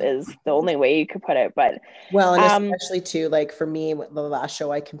guess is the only way you could put it. But well, and especially too, like for me, the last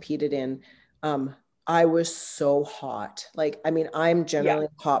show I competed in, I was so hot. Like, I mean, I'm generally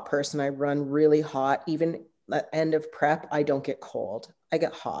a hot person. I run really hot. Even at end of prep, I don't get cold. I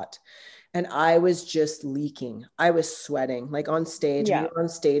get hot. And I was just leaking. I was sweating, like on stage. We were on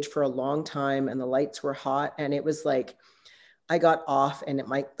stage for a long time and the lights were hot. And it was like, I got off and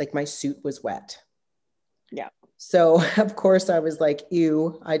my suit was wet. Yeah. So of course I was like,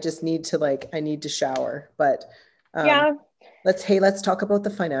 ew, I need to shower. But let's talk about the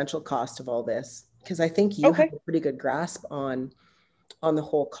financial cost of all this. Because I think you have a pretty good grasp on the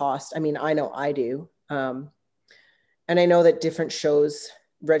whole cost. I mean, I know I do. And I know that different shows,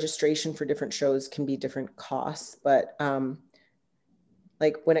 registration for different shows can be different costs, but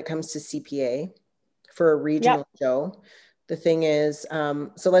like when it comes to CPA for a regional show, the thing is,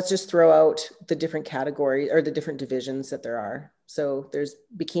 so let's just throw out the different categories or the different divisions that there are. So there's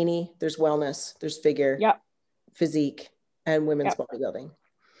bikini, there's wellness, there's figure, physique, and women's bodybuilding.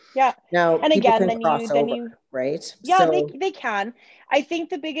 Yeah. Now, and again, then you, right? Yeah, so, they can. I think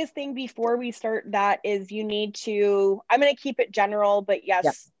the biggest thing before we start that is you need to, I'm going to keep it general, but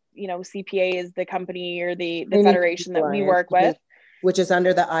yes, you know, CPA is the company or the federation that we work with. which is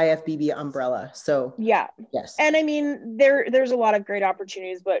under the IFBB umbrella. So yeah. yes. And I mean, there's a lot of great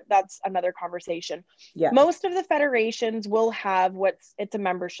opportunities, but that's another conversation. Yeah. Most of the federations will have it's a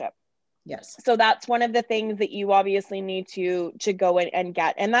membership. Yes. So that's one of the things that you obviously need to go in and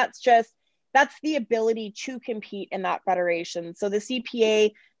get. And that's the ability to compete in that federation. So the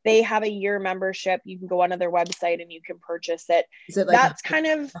CPA, they have a year membership. You can go onto their website and you can purchase it. Is it like that's kind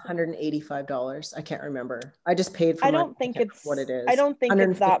of $185? I can't remember. I just paid for I don't think it's what it is. I don't think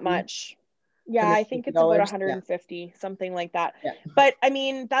it's that much. Yeah, I think it's about 150, something like that. Yeah. But I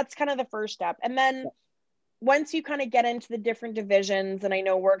mean, that's kind of the first step. And then once you kind of get into the different divisions, and I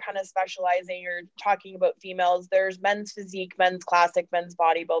know we're kind of specializing or talking about females, there's men's physique, men's classic, men's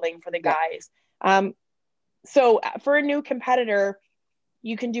bodybuilding for the guys. So for a new competitor,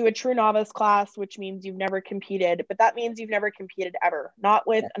 you can do a true novice class, which means you've never competed, but that means you've never competed ever, not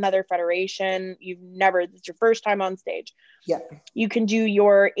with another federation. It's your first time on stage. Yeah. You can do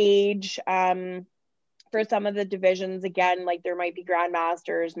your age. For some of the divisions, again, like there might be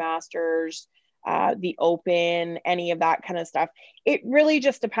grandmasters, masters, the open, any of that kind of stuff. It really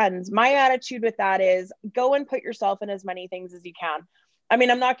just depends. My attitude with that is go and put yourself in as many things as you can. I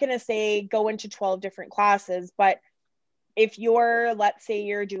mean, I'm not going to say go into 12 different classes, but if let's say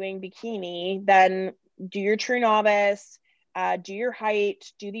you're doing bikini, then do your true novice, do your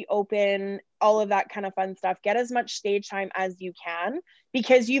height, do the open, all of that kind of fun stuff. Get as much stage time as you can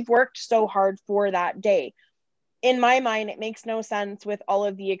because you've worked so hard for that day. In my mind, it makes no sense with all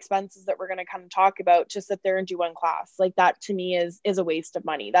of the expenses that we're going to kind of talk about to sit there and do one class. Like that to me is a waste of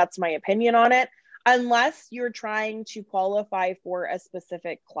money. That's my opinion on it. Unless you're trying to qualify for a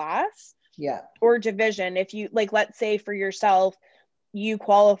specific class or division. If you let's say for yourself, you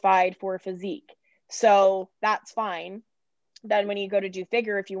qualified for physique. So that's fine. Then when you go to do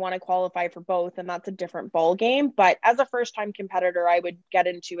figure, if you want to qualify for both, and that's a different ball game. But as a first time competitor, I would get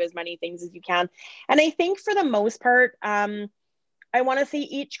into as many things as you can. And I think for the most part, I want to say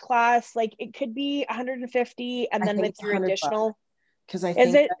each class, it could be 150 and then with your additional. Because I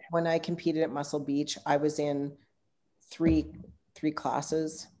think that when I competed at Muscle Beach, I was in three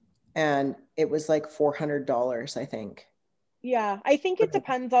classes and it was like $400, I think. Yeah, I think it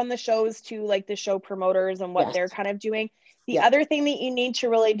depends on the shows too, like the show promoters and what they're kind of doing. The other thing that you need to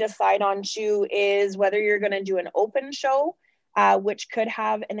really decide on too is whether you're going to do an open show, which could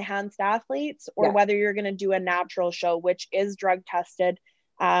have enhanced athletes, or whether you're going to do a natural show, which is drug tested.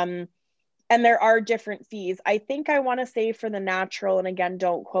 And there are different fees. I think I want to say for the natural, and again,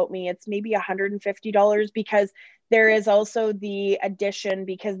 don't quote me, it's maybe $150 because there is also the addition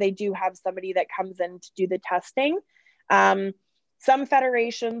because they do have somebody that comes in to do the testing. Some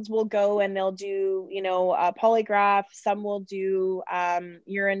federations will go and they'll do, a polygraph. Some will do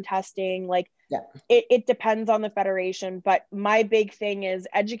urine testing. It depends on the federation. But my big thing is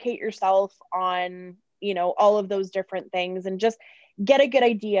educate yourself on, all of those different things and just get a good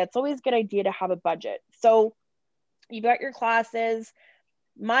idea. It's always a good idea to have a budget. So you've got your classes.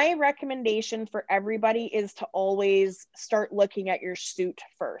 My recommendation for everybody is to always start looking at your suit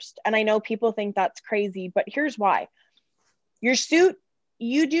first. And I know people think that's crazy, but here's why. Your suit,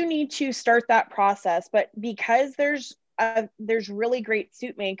 you do need to start that process, but because there's really great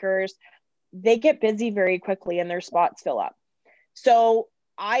suit makers, they get busy very quickly and their spots fill up. So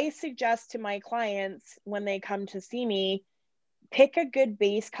I suggest to my clients when they come to see me, pick a good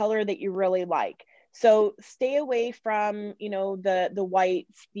base color that you really like. So stay away from, the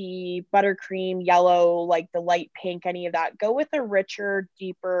whites, the buttercream, yellow, like the light pink, any of that. Go with a richer,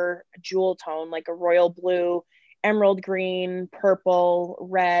 deeper jewel tone, like a royal blue, emerald green, purple,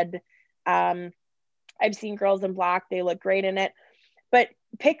 red. I've seen girls in black. They look great in it. But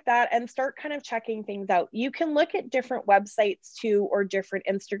pick that and start kind of checking things out. You can look at different websites too, or different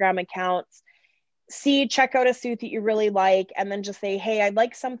Instagram accounts. Check out a suit that you really like, and then just say, hey, I'd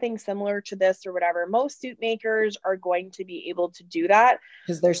like something similar to this or whatever. Most suit makers are going to be able to do that.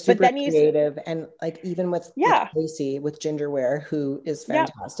 Because they're super creative. And even with Lacey, with Gingerwear, who is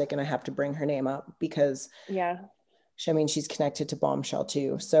fantastic. And I have to bring her name up because she's connected to Bombshell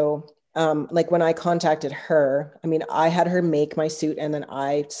too. So when I contacted her, I had her make my suit and then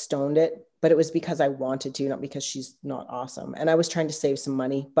I stoned it, but it was because I wanted to, not because she's not awesome. And I was trying to save some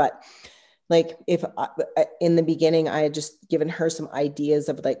money, but if in the beginning, I had just given her some ideas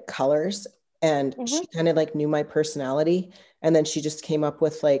of colors and she kind of knew my personality. And then she just came up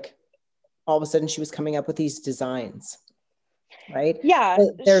with all of a sudden she was coming up with these designs. Right. Yeah.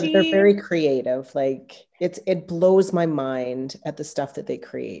 They're very creative. It blows my mind at the stuff that they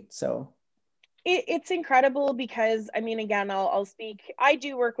create. So. It's incredible because I mean, again, I'll speak. I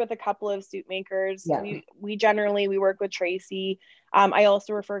do work with a couple of suit makers. Yeah. We generally we work with Tracy. I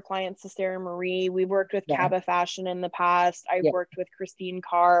also refer clients to Sarah Marie. We've worked with Yeah. Kaba Fashion in the past. I've Yeah. worked with Christine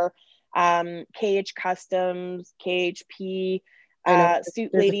Carr, KH Customs, KHP, I know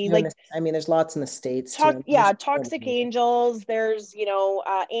Suit there's a Lady. few in Like the, I mean, there's lots in the States too. I mean, there's so Toxic many. Angels. There's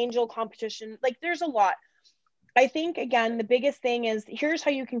Angel Competition. Like there's a lot. I think again the biggest thing is here's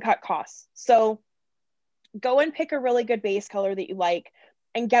how you can cut costs. So go and pick a really good base color that you like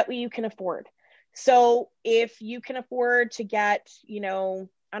and get what you can afford. So if you can afford to get, I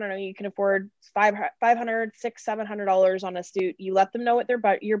don't know, you can afford $500, $600, $700 on a suit, you let them know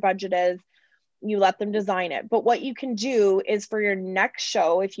what your budget is, you let them design it. But what you can do is for your next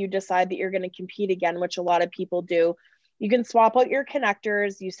show, if you decide that you're going to compete again, which a lot of people do, you can swap out your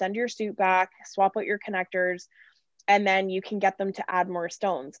connectors, you send your suit back, swap out your connectors, and then you can get them to add more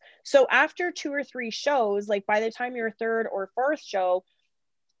stones. So after 2 or 3 shows, like by the time your third or fourth show,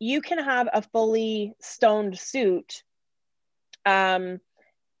 you can have a fully stoned suit. And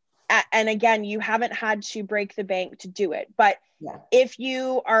again, you haven't had to break the bank to do it. But Yeah. if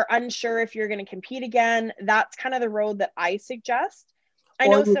you are unsure if you're going to compete again, that's kind of the road that I suggest. I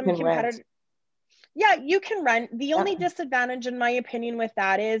know some competitors. Yeah, you can rent. The only disadvantage, in my opinion, with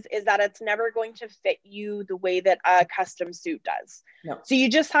that is that it's never going to fit you the way that a custom suit does. No. So you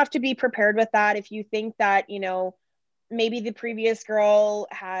just have to be prepared with that. If you think that, maybe the previous girl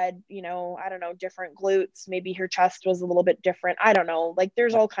had, I don't know, different glutes, maybe her chest was a little bit different. I don't know. Like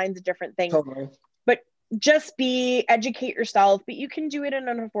there's all kinds of different things. Totally. But just educate yourself, but you can do it in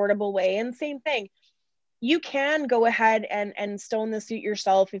an affordable way. And same thing. You can go ahead and stone the suit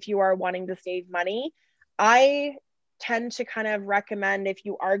yourself if you are wanting to save money. I tend to kind of recommend, if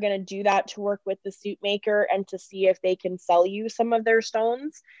you are going to do that, to work with the suit maker and to see if they can sell you some of their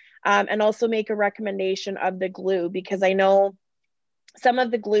stones, and also make a recommendation of the glue, because I know some of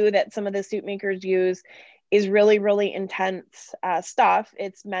the glue that some of the suit makers use is really, really intense stuff.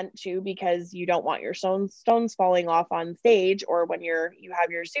 It's meant to, because you don't want your stones falling off on stage or when you have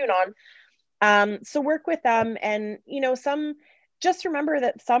your suit on. So work with them, and just remember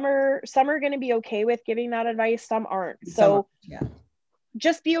that some are going to be okay with giving that advice, some aren't. So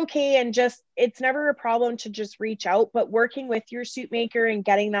just be okay, and it's never a problem to just reach out, but working with your suit maker and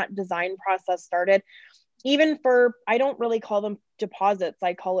getting that design process started, even for, I don't really call them deposits,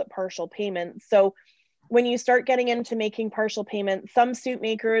 I call it partial payments. So when you start getting into making partial payments, some suit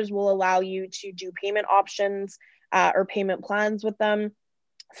makers will allow you to do payment options or payment plans with them.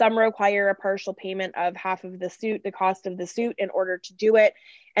 Some require a partial payment of half of the suit, the cost of the suit, in order to do it.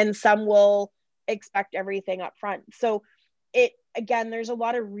 And some will expect everything up front. So again, there's a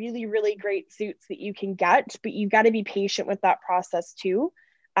lot of really, really great suits that you can get, but you got to be patient with that process too.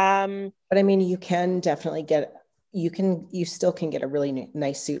 But I mean, you can definitely you still can get a really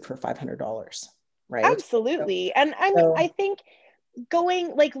nice suit for $500, right? Absolutely. So, and I think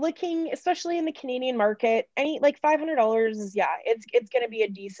looking, especially in the Canadian market, any like $500 is, it's going to be a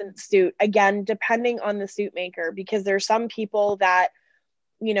decent suit, again, depending on the suit maker, because there's some people that,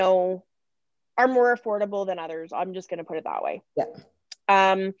 are more affordable than others. I'm just going to put it that way. Yeah.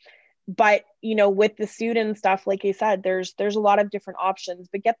 But with the suit and stuff, like I said, there's a lot of different options,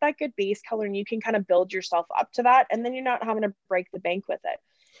 but get that good base color and you can kind of build yourself up to that. And then you're not having to break the bank with it.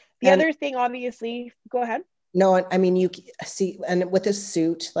 The other thing, obviously, go ahead. No, I mean, you see, and with a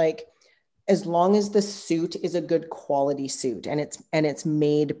suit, like, as long as the suit is a good quality suit and it's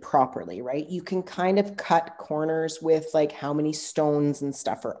made properly, right? You can kind of cut corners with like how many stones and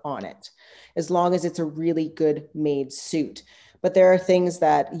stuff are on it, as long as it's a really good made suit. But there are things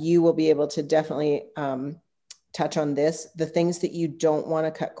that you will be able to definitely touch on this, the things that you don't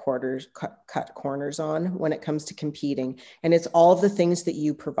want to cut corners on when it comes to competing. And it's all the things that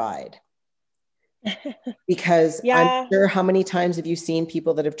you provide. Because I'm sure, how many times have you seen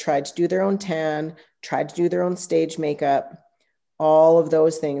people that have tried to do their own tan, tried to do their own stage makeup, all of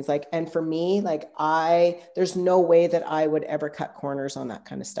those things. Like, and for me, like there's no way that I would ever cut corners on that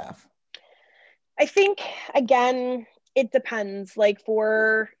kind of stuff. I think, again, it depends. Like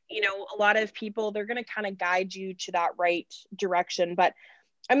for, a lot of people, they're going to kind of guide you to that right direction, but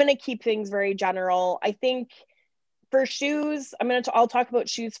I'm going to keep things very general. I think for shoes, I'll talk about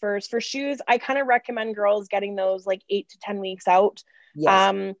shoes first. For shoes, I kind of recommend girls getting those like 8 to 10 weeks out.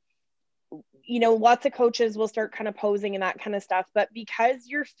 Yes. Lots of coaches will start kind of posing and that kind of stuff, but because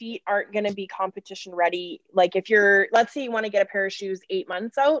your feet aren't going to be competition ready, like if let's say you want to get a pair of shoes 8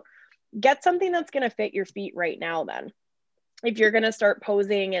 months out, get something that's going to fit your feet right now. Then if you're going to start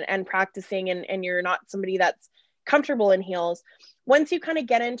posing and practicing and you're not somebody that's comfortable in heels. Once you kind of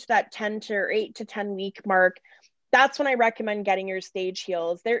get into that 8 to 10 week mark, that's when I recommend getting your stage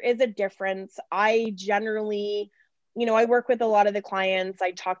heels. There is a difference. I generally, I work with a lot of the clients.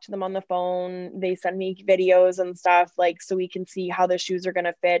 I talk to them on the phone. They send me videos and stuff, like, so we can see how the shoes are going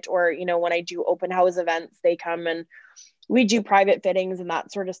to fit. Or, when I do open house events, they come and we do private fittings and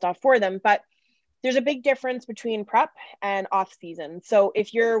that sort of stuff for them. But there's a big difference between prep and off season. So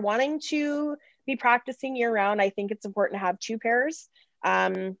if you're wanting to be practicing year round, I think it's important to have 2 pairs.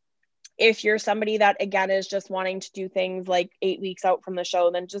 If you're somebody that, again, is just wanting to do things like 8 weeks out from the show,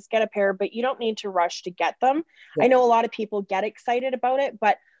 then just get a pair, but you don't need to rush to get them. Yeah. I know a lot of people get excited about it,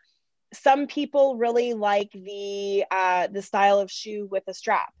 but some people really like the style of shoe with a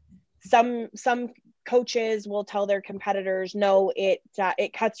strap. Some coaches will tell their competitors, no, it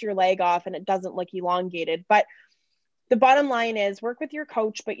cuts your leg off and it doesn't look elongated. But the bottom line is, work with your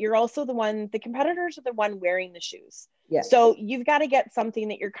coach, but you're also the competitors are the one wearing the shoes. Yeah. So you've got to get something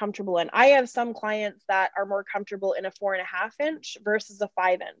that you're comfortable in. I have some clients that are more comfortable in a 4.5 inch versus a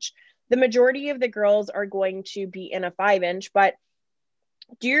 5 inch. The majority of the girls are going to be in a 5 inch, but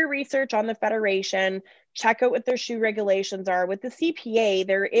do your research on the federation, check out what their shoe regulations are. With the CPA,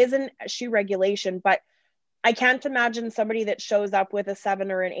 there isn't a shoe regulation, but I can't imagine somebody that shows up with a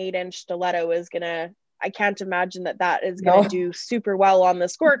 7 or an 8 inch stiletto I can't imagine that is going to do super well on the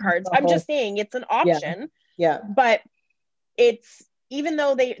scorecards. I'm just saying it's an option. Yeah. But it's, even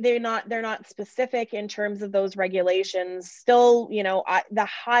though they're not specific in terms of those regulations, still, the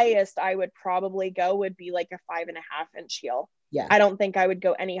highest I would probably go would be like a 5.5 inch heel. Yeah. I don't think I would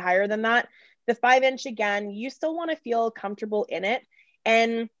go any higher than that. The 5 inch, again, you still want to feel comfortable in it.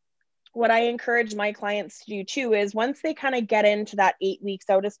 And what I encourage my clients to do too is, once they kind of get into that 8 weeks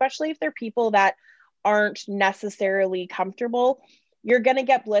out, especially if they're people that aren't necessarily comfortable, you're going to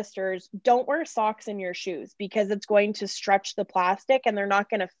get blisters. Don't wear socks in your shoes, because it's going to stretch the plastic and they're not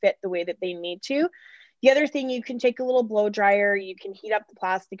going to fit the way that they need to. The other thing, you can take a little blow dryer, you can heat up the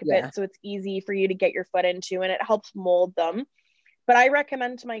plastic a bit so it's easy for you to get your foot into, and it helps mold them. But I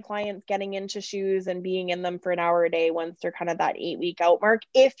recommend to my clients getting into shoes and being in them for an hour a day once they're kind of that 8 week out mark,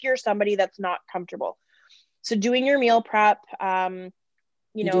 if you're somebody that's not comfortable. So doing your meal prep, any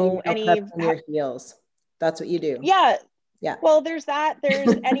your heels. That's what you do. Yeah. Yeah. Well, there's that.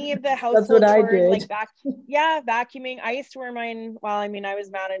 There's any of the household chores, like vacuuming. I used to wear mine. Well, I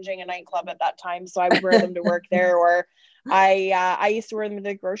was managing a nightclub at that time, so I would wear them to work there. Or I used to wear them to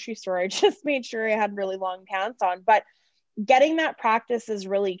the grocery store. I just made sure I had really long pants on. But getting that practice is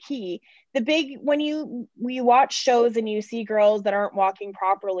really key. When we watch shows and you see girls that aren't walking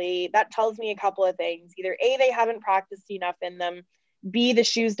properly, that tells me a couple of things. Either A, they haven't practiced enough in them. B, the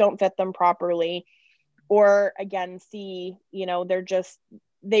shoes don't fit them properly. Or again, C,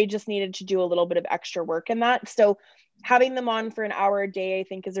 they just needed to do a little bit of extra work in that. So having them on for an hour a day, I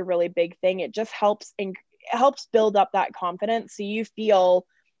think, is a really big thing. It just helps build up that confidence, so you feel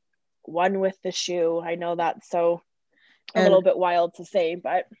one with the shoe. I know that's a little bit wild to say,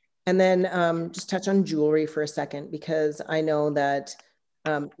 but. And then just touch on jewelry for a second, because I know that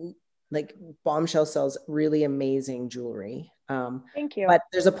like Bombshell sells really amazing jewelry. Thank you. But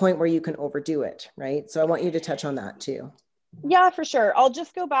there's a point where you can overdo it, right? So I want you to touch on that too. Yeah, for sure. I'll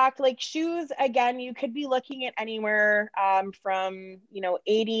just go back, like shoes, again, you could be looking at anywhere from,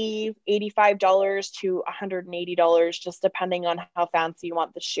 $80, $85 to $180, just depending on how fancy you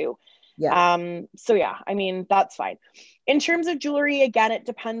want the shoe. Yeah. So yeah, that's fine. In terms of jewelry, again, it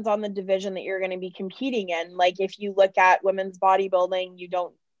depends on the division that you're going to be competing in. Like if you look at women's bodybuilding, you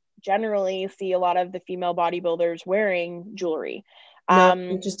don't generally see a lot of the female bodybuilders wearing jewelry.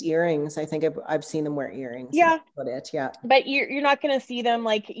 No, just earrings. I think I've seen them wear earrings. Yeah. Yeah. But you're not going to see them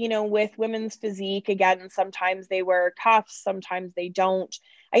like, with women's physique. Again, sometimes they wear cuffs, sometimes they don't.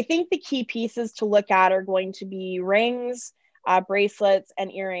 I think the key pieces to look at are going to be rings, bracelets,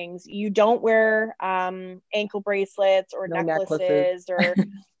 and earrings. You don't wear ankle bracelets or necklaces or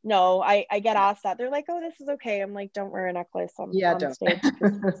no, I get asked that. They're like, oh, this is okay. I'm like, don't wear a necklace on stage,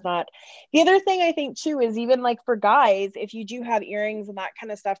 because it's not. The other thing I think too is, even like for guys, if you do have earrings and that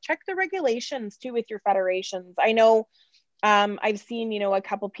kind of stuff, check the regulations too with your federations. I know I've seen, a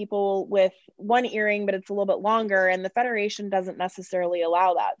couple people with one earring, but it's a little bit longer, and the federation doesn't necessarily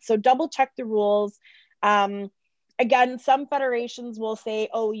allow that. So double check the rules. Again, some federations will say,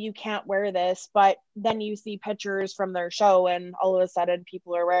 oh, you can't wear this, but then you see pictures from their show and all of a sudden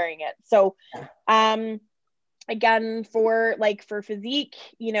people are wearing it. So, again, for physique,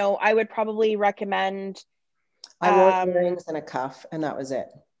 I would probably recommend. I wore earrings and a cuff, and that was it.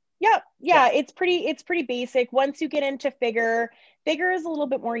 Yeah. It's pretty basic. Once you get into figure is a little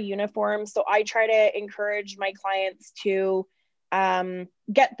bit more uniform. So I try to encourage my clients to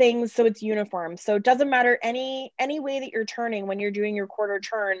get things so it's uniform. So it doesn't matter any way that you're turning when you're doing your quarter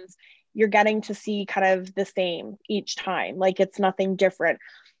turns, you're getting to see kind of the same each time. Like it's nothing different.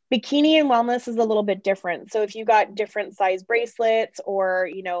 Bikini and wellness is a little bit different. So if you got different size bracelets or,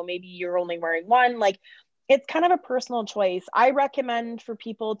 maybe you're only wearing one, like it's kind of a personal choice. I recommend for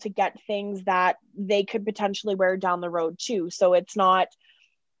people to get things that they could potentially wear down the road too. So it's not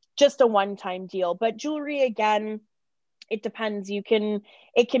just a one-time deal, but jewelry, again, it depends. It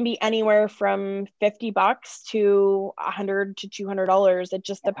can be anywhere from $50 to $100 to $200. It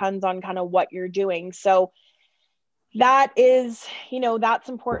just depends on kind of what you're doing. So that is, that's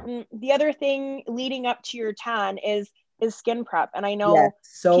important. The other thing leading up to your tan is skin prep. And I know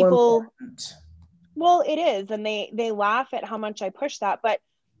so people, important. well, it is. And they laugh at how much I push that, but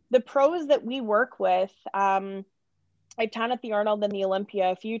the pros that we work with, I tan at the Arnold and the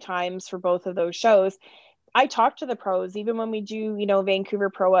Olympia a few times for both of those shows. I talk to the pros, even when we do, Vancouver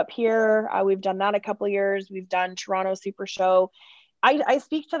Pro up here. We've done that a couple of years. We've done Toronto Super Show. I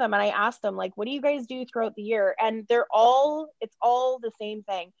speak to them and I ask them, like, what do you guys do throughout the year? And it's all the same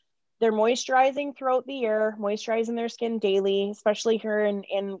thing. They're moisturizing throughout the year, moisturizing their skin daily, especially here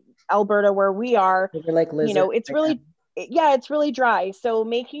in Alberta where we are. You're like lizard, it's really, it's really dry. So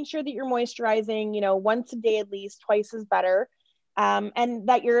making sure that you're moisturizing, once a day at least, twice is better. And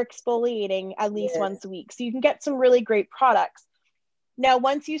that you're exfoliating at least once a week. So you can get some really great products. Now,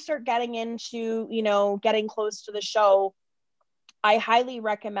 once you start getting into, getting close to the show, I highly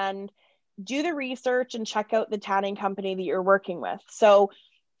recommend do the research and check out the tanning company that you're working with. So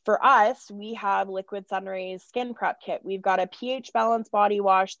for us, we have Liquid Sunrays Skin Prep Kit. We've got a pH balance body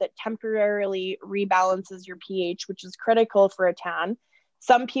wash that temporarily rebalances your pH, which is critical for a tan.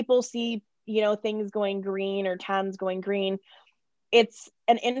 Some people see, things going green or tans going green. It's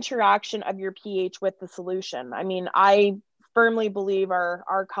an interaction of your pH with the solution. I mean, I firmly believe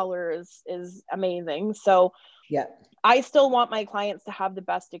our color is amazing. So I still want my clients to have the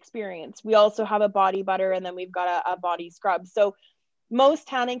best experience. We also have a body butter, and then we've got a body scrub. So most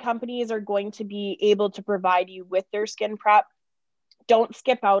tanning companies are going to be able to provide you with their skin prep. Don't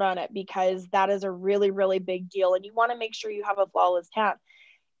skip out on it, because that is a really, really big deal. And you want to make sure you have a flawless tan.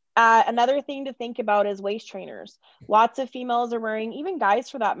 Another thing to think about is waist trainers. Lots of females are wearing, even guys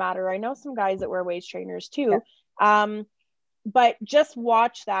for that matter. I know some guys that wear waist trainers too. But just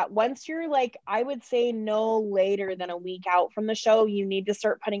watch that. Once you're like, I would say no later than a week out from the show, you need to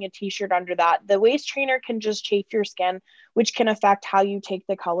start putting a t-shirt under that. The waist trainer can just chafe your skin, which can affect how you take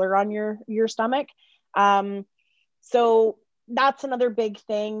the color on your stomach. So that's another big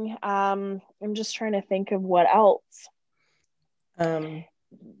thing. I'm just trying to think of what else.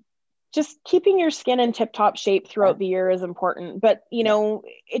 Just keeping your skin in tip-top shape throughout the year is important. But,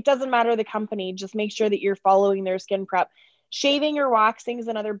 it doesn't matter the company. Just make sure that you're following their skin prep. Shaving or waxing is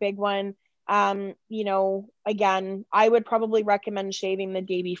another big one. Again, I would probably recommend shaving the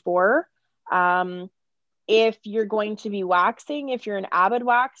day before. If you're going to be waxing, if you're an avid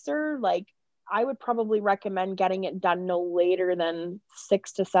waxer, like I would probably recommend getting it done no later than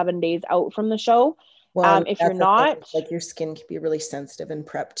 6 to 7 days out from the show. Well, if you're not, like your skin can be really sensitive in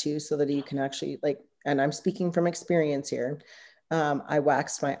prep too, so that you can actually and I'm speaking from experience here. I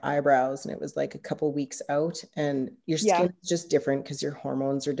waxed my eyebrows and it was like a couple weeks out, and your skin is just different because your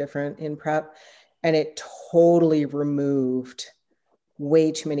hormones are different in prep. And it totally removed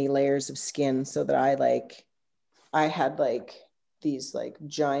way too many layers of skin, so that I had these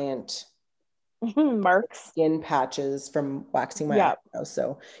giant marks, skin patches from waxing my eyebrows.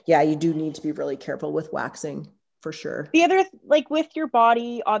 So you do need to be really careful with waxing for sure. The other, with your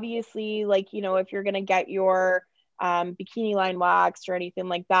body, obviously, if you're going to get your bikini line waxed or anything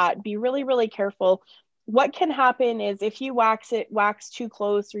like that, be really, really careful. What can happen is if you wax too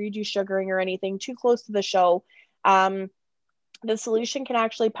close, or you do sugaring or anything too close to the show, the solution can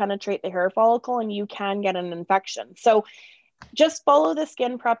actually penetrate the hair follicle and you can get an infection. So just follow the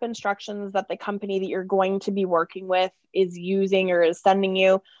skin prep instructions that the company that you're going to be working with is using or is sending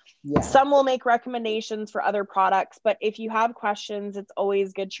you. Some will make recommendations for other products, but if you have questions, it's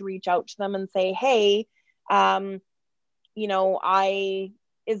always good to reach out to them and say, hey,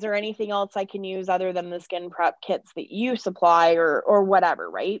 is there anything else I can use other than the skin prep kits that you supply or whatever,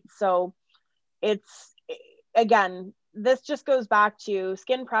 right? So it's, again, this just goes back to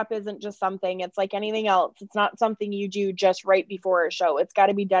skin prep isn't just something, it's like anything else. It's not something you do just right before a show. It's got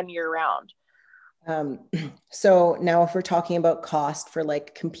to be done year round. Um, so now if we're talking about cost for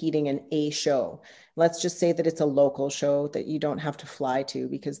like competing in a show, let's just say that it's a local show that you don't have to fly to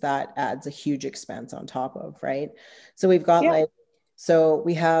because that adds a huge expense on top of, right? So we've got Yeah. like, so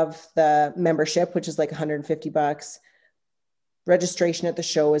we have the membership, which is like $150. Registration at the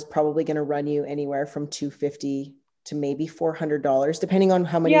show is probably going to run you anywhere from $250 to maybe $400, depending on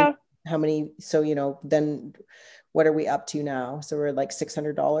Yeah. how many. So, then what are we up to now? So we're like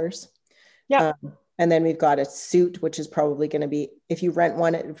 $600. Yeah. And then we've got a suit, which is probably going to be, if you rent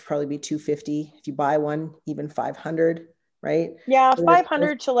one, it would probably be $250. If you buy one, even $500, right? Yeah. So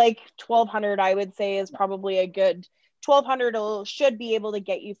 500 to like 1200, I would say, is probably a good 1200 should be able to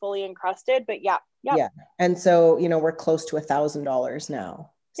get you fully encrusted. But yeah. Yep. yeah. And so, we're close to $1,000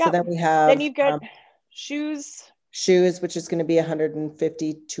 now. So Yep. then we Then have you've got shoes. shoes, which is going to be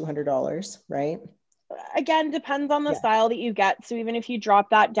 $150, $200, right? Again, depends on the Yeah. style that you get. So even if you drop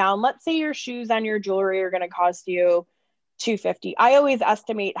that down, let's say your shoes and your jewelry are going to cost you 250. I always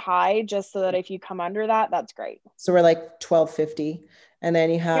estimate high just so that if you come under that, that's great. So we're like 1250. And then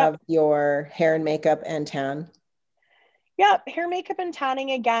you Yep. have your hair and makeup and tan. Yeah, hair, makeup, and tanning,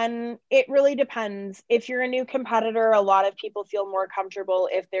 again, it really depends. If you're a new competitor, a lot of people feel more comfortable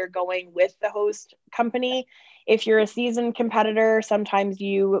if they're going with the host company. If you're a seasoned competitor, sometimes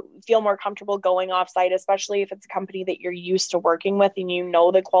you feel more comfortable going offsite, especially if it's a company that you're used to working with and you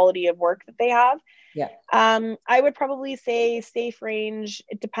know the quality of work that they have. Yeah. I would probably say safe range.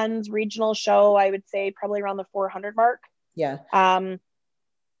 It depends. Regional show, I would say probably around the 400 mark. Yeah.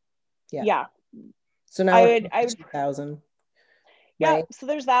 Yeah. So now I would 2,000. Yeah, Right. so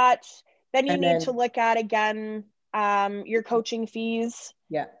there's that. Then you And need then, to look at again your coaching fees.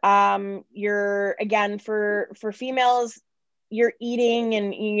 yeah. Your again for females, your eating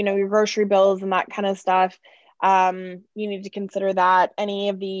and your grocery bills and that kind of stuff. You need to consider that. Any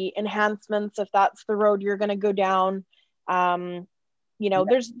of the enhancements, if that's the road you're going to go down. Yeah.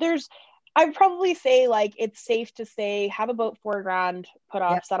 There's I would probably say like it's safe to say have about $4,000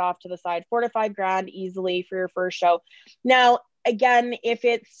 Yeah. set off to the side, $4 to $5,000 easily for your first show. Now, again, if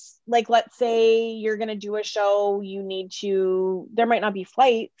it's like, let's say you're going to do a show, there might not be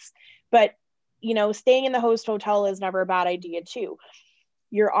flights, but staying in the host hotel is never a bad idea too.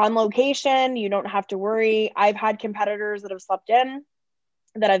 You're on location, you don't have to worry. I've had competitors that have slept in,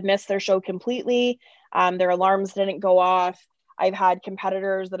 that have missed their show completely. Their alarms didn't go off. I've had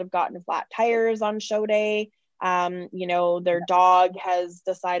competitors that have gotten flat tires on show day. Their dog has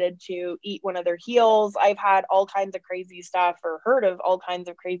decided to eat one of their heels. I've had all kinds of crazy stuff, or heard of all kinds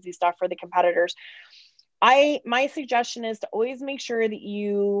of crazy stuff for the competitors. My suggestion is to always make sure that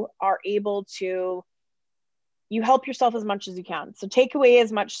you are able to you help yourself as much as you can. So take away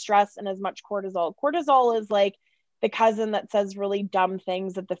as much stress and as much cortisol. Cortisol is like the cousin that says really dumb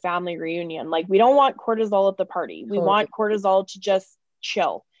things at the family reunion. Like, we don't want cortisol at the party. We want cortisol to just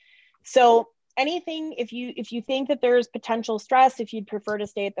chill. So anything, if you think that there's potential stress, if you'd prefer to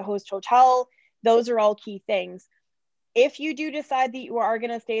stay at the host hotel, those are all key things. If you do decide that you are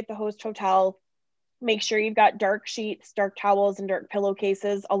going to stay at the host hotel, make sure you've got dark sheets, dark towels, and dark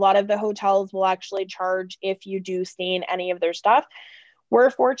pillowcases. A lot of the hotels will actually charge if you do stain any of their stuff. We're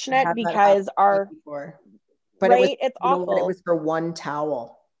fortunate because it's awful. It was for one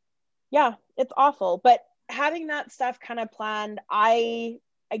towel. Yeah, it's awful. But having that stuff kind of planned, I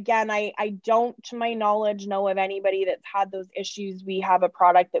don't, to my knowledge, know of anybody that's had those issues. We have a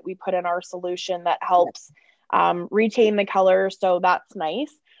product that we put in our solution that helps retain the color. So that's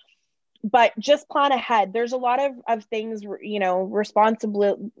nice. But just plan ahead. There's a lot of things,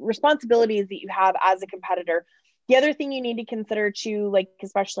 responsibilities that you have as a competitor. The other thing you need to consider too, like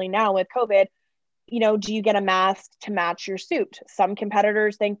especially now with COVID, do you get a mask to match your suit? Some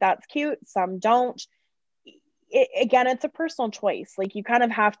competitors think that's cute, some don't. Again, it's a personal choice. Like, you kind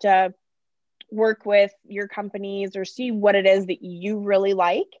of have to work with your companies or see what it is that you really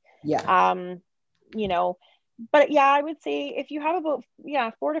like. Yeah. But yeah, I would say if you have about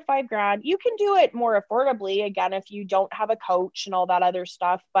 $4,000 to $5,000, you can do it more affordably. Again, if you don't have a coach and all that other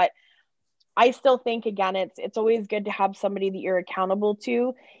stuff, but I still think, again, it's always good to have somebody that you're accountable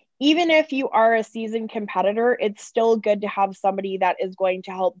to. Even if you are a seasoned competitor, it's still good to have somebody that is going to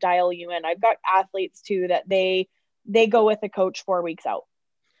help dial you in. I've got athletes too that they go with a coach 4 weeks out.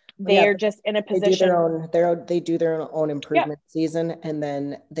 They're just in a position. They do their own improvement season, and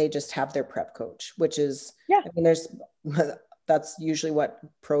then they just have their prep coach, which is, I mean, that's usually what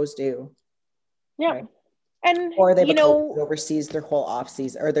pros do. Yeah. Right? And or they have a coach that oversees their whole off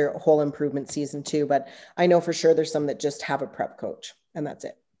season or their whole improvement season too. But I know for sure there's some that just have a prep coach and that's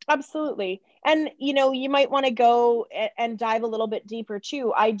it. Absolutely. And, you might want to go and dive a little bit deeper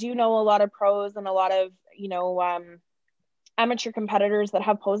too. I do know a lot of pros and a lot of, amateur competitors that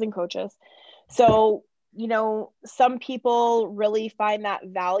have posing coaches. So, some people really find that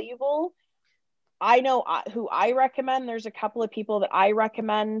valuable. I know who I recommend. There's a couple of people that I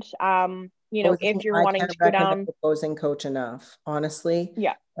recommend. Posing, if you're I wanting can't to go recommend down. the posing coach enough, honestly.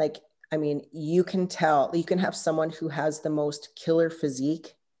 Yeah. Like, I mean, you can tell, you can have someone who has the most killer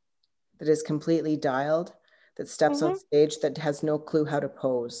physique that is completely dialed, that steps on Mm-hmm. stage, that has no clue how to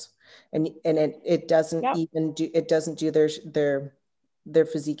pose. And it doesn't Yep. even do, it doesn't do their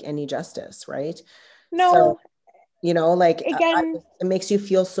physique any justice, right? So, No, like again, it makes you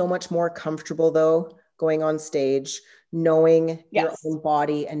feel so much more comfortable though, going on stage, knowing your yes. own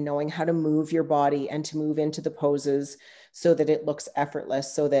body and knowing how to move your body and to move into the poses so that it looks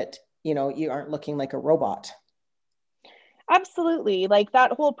effortless, so that, you aren't looking like a robot. Absolutely. Like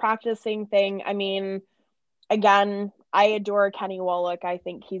that whole practicing thing. I mean, again, I adore Kenny Wallach. I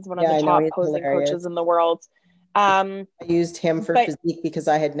think he's one of Yeah, the I know, top he's posing coaches hilarious. in the world. I used him for But physique because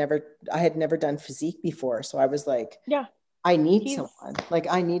I had never done physique before. So I was like, yeah, I need he's someone. Like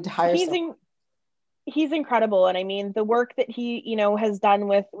I need to hire he's someone. in, he's incredible. And I mean, the work that he, has done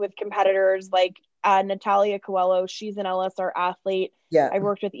with competitors like Natalia Coelho, she's an LSR athlete. Yeah. I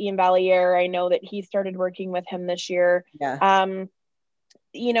worked with Ian Valier. I know that he started working with him this year. Yeah.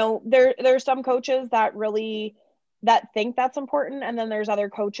 There's some coaches that really that think that's important, and then there's other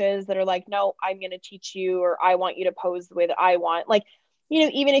coaches that are like, no, I'm going to teach you, or I want you to pose the way that I want. Like,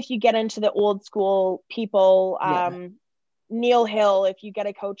 even if you get into the old school people, Yeah. Neil Hill, if you get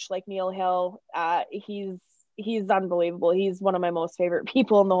a coach like Neil Hill, he's unbelievable. He's one of my most favorite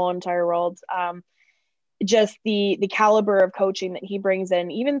people in the whole entire world. Just the caliber of coaching that he brings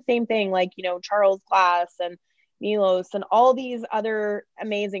in. Even same thing, like, Charles Glass and Milos and all these other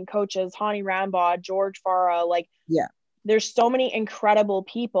amazing coaches, Hani Rambaugh, George Farah, like, Yeah. there's so many incredible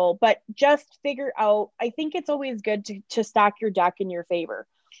people, but just figure out, I think it's always good to stack your deck in your favor.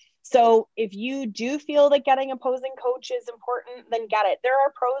 So if you do feel that getting a posing coach is important, then get it. There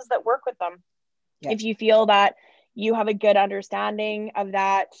are pros that work with them. Yeah. If you feel that you have a good understanding of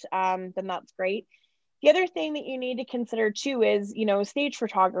that, then that's great. The other thing that you need to consider too is, stage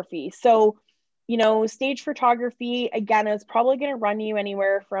photography. So, stage photography, again, is probably going to run you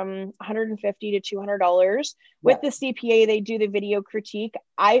anywhere from $150 to $200. Yeah. With the CPA, they do the video critique.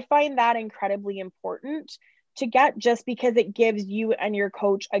 I find that incredibly important to get, just because it gives you and your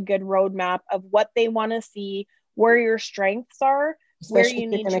coach a good roadmap of what they want to see, where your strengths are, where Especially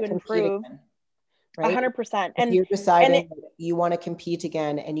you if you're need going to to compete improve. again, A right? 100%. If And you're and deciding it, that you want to compete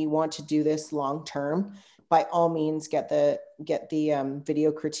again and you want to do this long term, by all means get the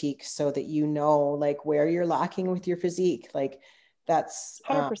video critique so that you know like where you're lacking with your physique. Like that's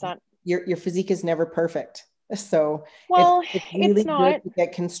 100%. your physique is never perfect. So it's Well, it's it's really good not. to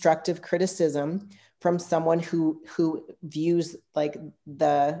get constructive criticism from someone who views like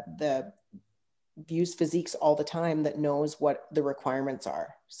the views physiques all the time, that knows what the requirements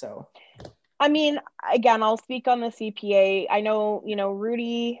are. So I mean, again, I'll speak on the CPA. I know,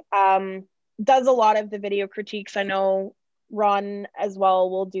 Rudy does a lot of the video critiques. I know Ron as well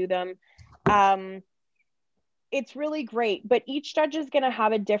will do them. Um, it's really great, but each judge is going to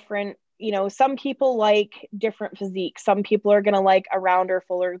have a different, some people like different physiques. Some people are going to like a rounder,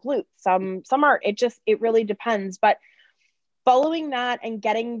 fuller glute. Some aren't. It really depends. But following that and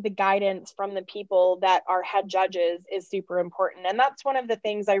getting the guidance from the people that are head judges is super important. And that's one of the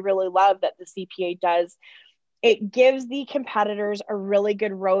things I really love that the CPA does. It gives the competitors a really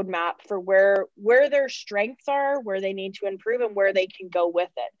good roadmap for where their strengths are, where they need to improve, and where they can go with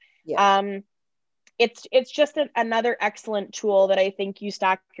it. yeah. It's just another excellent tool that I think you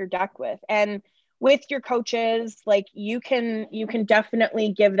stack your deck with. And with your coaches, like, you can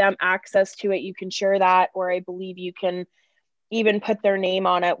definitely give them access to it. You can share that, or I believe you can even put their name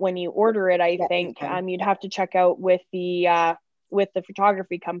on it when you order it. I Yeah, you think can. you'd have to check out with the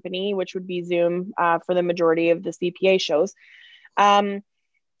photography company, which would be Zoom, for the majority of the CPA shows.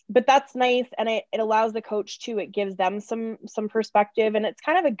 But that's nice, and it allows the coach too. It gives them some perspective, and it's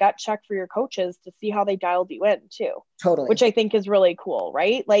kind of a gut check for your coaches to see how they dialed you in too, Totally. which I think is really cool,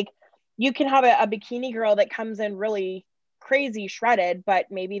 right? Like, you can have a bikini girl that comes in really crazy shredded, but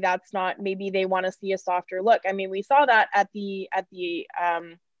maybe they want to see a softer look. I mean, we saw that at the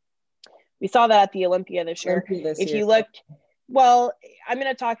Olympia this year. Olympia this If year. you looked, well, I'm going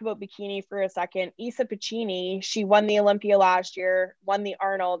to talk about bikini for a second. Isa Piccini, she won the Olympia last year, won the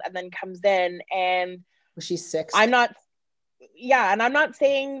Arnold, and then comes in, and Was she sixth? I'm not, yeah, and I'm not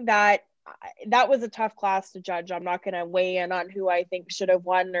saying that that was a tough class to judge. I'm not going to weigh in on who I think should have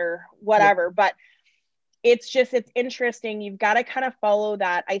won or whatever, but it's interesting. You've got to kind of follow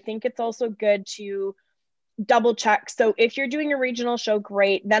that. I think it's also good to double check. So if you're doing a regional show,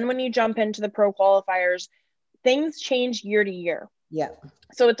 great. Then when you jump into the pro qualifiers, things change year to year. Yeah.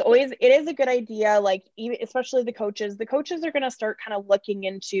 So it is a good idea, like even especially the coaches are going to start kind of looking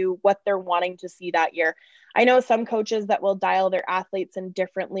into what they're wanting to see that year. I know some coaches that will dial their athletes in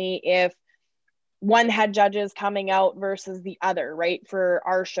differently if one head judge is coming out versus the other, right? For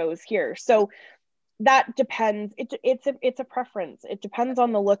our shows here. So that depends. It's a preference. It depends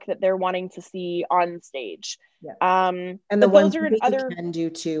on the look that they're wanting to see on stage. Yeah. And the one thing you can do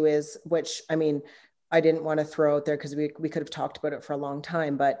too is, which I mean, I didn't want to throw out there because we could have talked about it for a long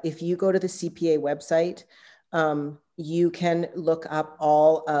time, but if you go to the CPA website, you can look up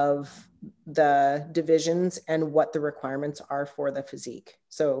all of the divisions and what the requirements are for the physique.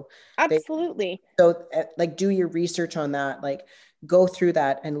 So absolutely. Like do your research on that, like go through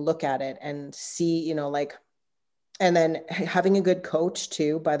that and look at it and see, you know, like, and then having a good coach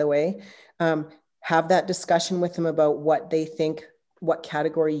too, by the way, have that discussion with them about what they think, what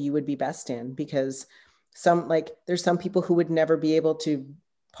category you would be best in, because there's some people who would never be able to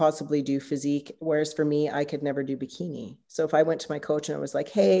possibly do physique, whereas for me, I could never do bikini. So if I went to my coach and I was like,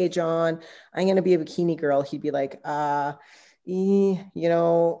 hey, John, I'm going to be a bikini girl, he'd be like, you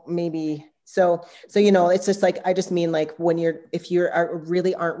know, maybe. So, you know, it's just like, I just mean like if you aren't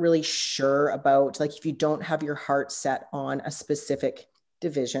really sure about, like, if you don't have your heart set on a specific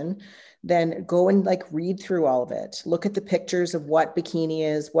division, then go and like read through all of it. Look at the pictures of what bikini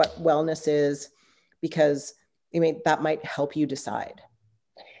is, what wellness is, because I mean, that might help you decide.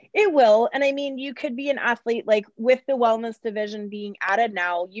 It will. And I mean, you could be an athlete, like with the wellness division being added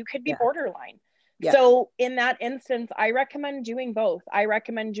now, you could be borderline. Yeah. So in that instance, I recommend doing both. I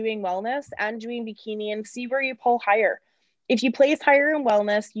recommend doing wellness and doing bikini and see where you pull higher. If you place higher in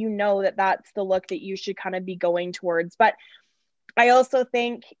wellness, you know that that's the look that you should kind of be going towards. But I also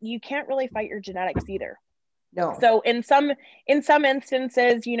think you can't really fight your genetics either. No. So in some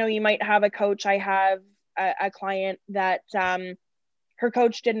instances, you know, you might have a coach. I have a client that her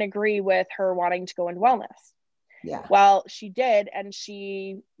coach didn't agree with her wanting to go into wellness. Yeah. Well, she did, and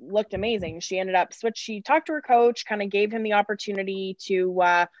she looked amazing. She ended up she talked to her coach, kind of gave him the opportunity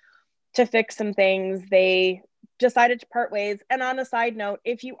to fix some things. They decided to part ways. And on a side note,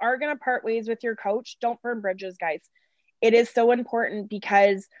 if you are going to part ways with your coach, don't burn bridges, guys. It is so important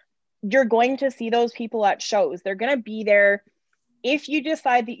because you're going to see those people at shows. They're going to be there. If you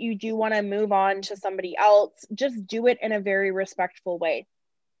decide that you do want to move on to somebody else, just do it in a very respectful way.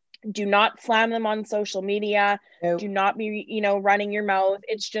 Do not slam them on social media. Nope. Do not be, you know, running your mouth.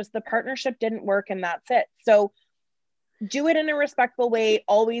 It's just the partnership didn't work and that's it. So do it in a respectful way.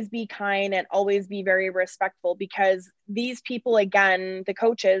 Always be kind and always be very respectful, because these people, again, the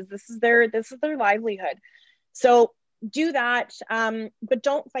coaches, this is their livelihood. So do that, but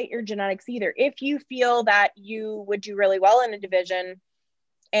don't fight your genetics either. If you feel that you would do really well in a division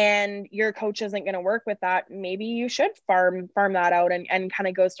and your coach isn't going to work with that, maybe you should farm that out and kind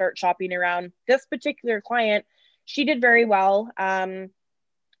of go start shopping around. This particular client, she did very well.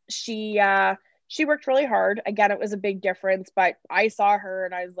 She worked really hard. Again, it was a big difference, but I saw her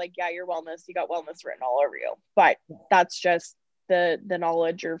and I was like, yeah, you're wellness. You got wellness written all over you. But that's just the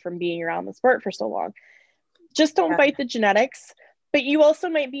knowledge or from being around the sport for so long. Just don't fight the genetics. But you also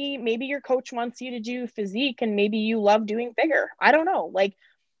maybe your coach wants you to do physique and maybe you love doing bigger. I don't know. Like,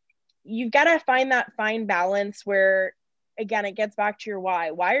 you've got to find that fine balance where, again, it gets back to your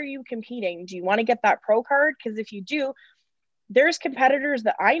why. Why are you competing? Do you want to get that pro card? Because if you do, there's competitors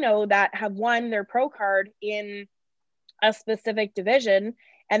that I know that have won their pro card in a specific division.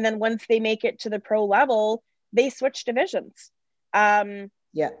 And then once they make it to the pro level, they switch divisions.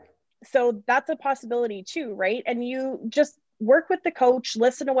 So that's a possibility too, right? And you just work with the coach,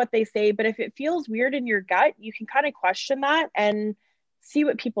 listen to what they say. But if it feels weird in your gut, you can kind of question that and see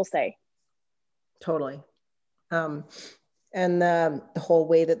what people say. Totally. And the whole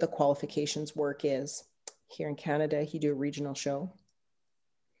way that the qualifications work is, here in Canada, you do a regional show.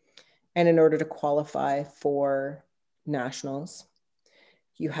 And in order to qualify for nationals,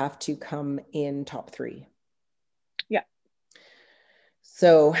 you have to come in top 3. Yeah.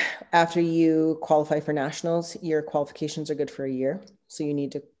 So after you qualify for nationals, your qualifications are good for a year. So you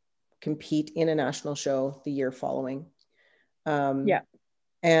need to compete in a national show the year following.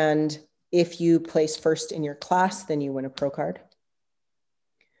 And if you place first in your class, then you win a pro card.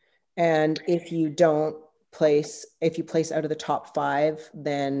 And if you place out of the top 5,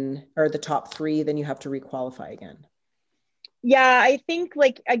 then, or the top 3, then you have to requalify again. Yeah, I think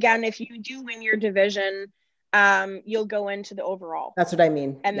like again, if you do win your division, you'll go into the overall. That's what I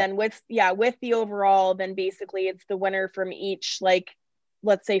mean. And Yeah. then with the overall, then basically it's the winner from each, like,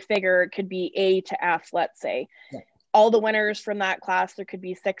 let's say figure, it could be A to F, let's say. Yeah. All the winners from that class, there could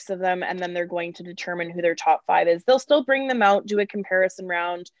be 6 of them, and then they're going to determine who their top 5 is. They'll still bring them out, do a comparison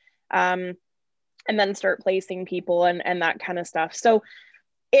round, and then start placing people and that kind of stuff. So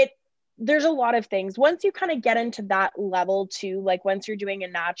it there's a lot of things. Once you kind of get into that level too, like once you're doing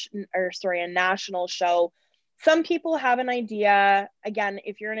a national show, some people have an idea. Again,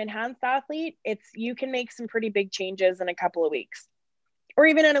 if you're an enhanced athlete, you can make some pretty big changes in a couple of weeks or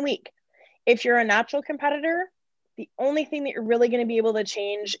even in a week. If you're a natural competitor, the only thing that you're really going to be able to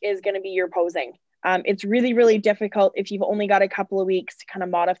change is going to be your posing. It's really, really difficult if you've only got a couple of weeks to kind of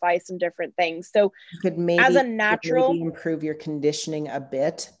modify some different things. So You could as a maybe natural, improve your conditioning a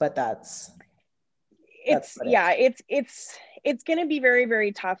bit, but that's it's yeah, it's going to be very,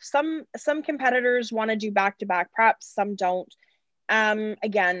 very tough. Some competitors want to do back-to-back preps, some don't.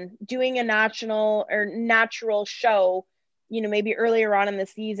 Again, doing a national or natural show, maybe earlier on in the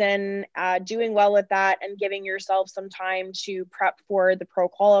season, doing well at that and giving yourself some time to prep for the pro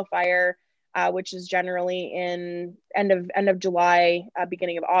qualifier, which is generally in end of July,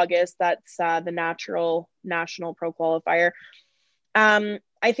 beginning of August. That's the national pro qualifier.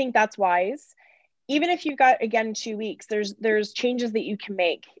 I think that's wise. Even if you've got, again, 2 weeks, there's changes that you can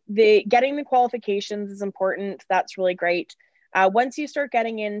make. The getting the qualifications is important. That's really great. Once you start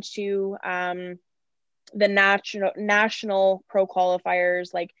getting into the national pro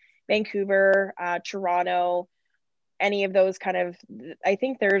qualifiers like Vancouver, Toronto, any of those kind of, I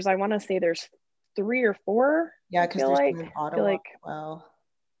want to say there's 3 or 4. Yeah, because there's one in I feel Ottawa. like, Well,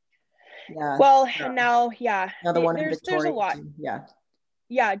 yeah. well, and now, Now the one in there's a Victoria. lot. Too. Yeah.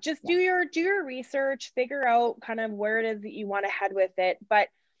 Yeah, just do your research, figure out kind of where it is that you want to head with it. But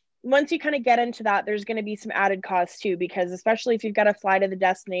once you kind of get into that, there's going to be some added costs too, because especially if you've got to fly to the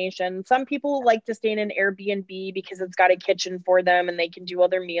destination, some people like to stay in an Airbnb because it's got a kitchen for them and they can do all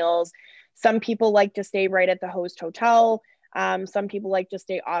their meals. Some people like to stay right at the host hotel. Some people like to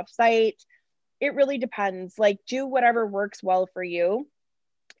stay off site. It really depends. Like, do whatever works well for you.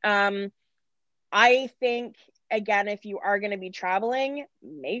 I think, again, if you are going to be traveling,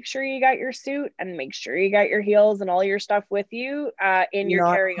 make sure you got your suit and make sure you got your heels and all your stuff with you in your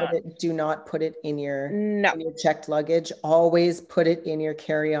carry-on. Do not put it in your No. checked luggage. Always put it in your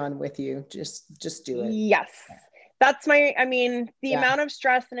carry-on with you. Just do it. Yes. That's the amount of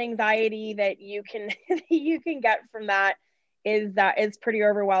stress and anxiety that you can get from that is pretty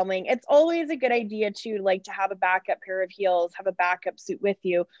overwhelming. It's always a good idea too, like to have a backup pair of heels, have a backup suit with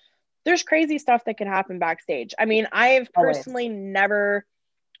you. There's crazy stuff that can happen backstage. I've never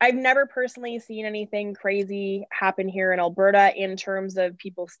personally seen anything crazy happen here in Alberta in terms of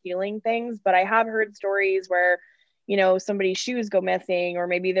people stealing things, but I have heard stories where, somebody's shoes go missing or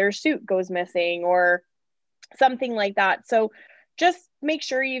maybe their suit goes missing or something like that. So just make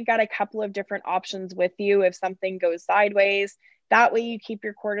sure you've got a couple of different options with you if something goes sideways. That way you keep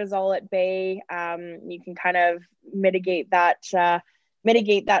your cortisol at bay. You can kind of mitigate that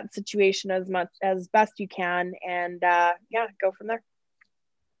situation as best you can, and go from there.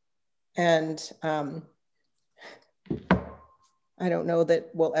 And I don't know that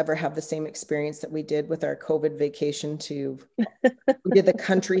we'll ever have the same experience that we did with our COVID vacation we did the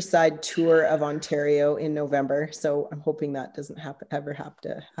countryside tour of Ontario in November. So I'm hoping that doesn't ever have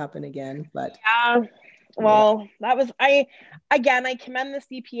to happen again, but yeah. Well, that was, I commend the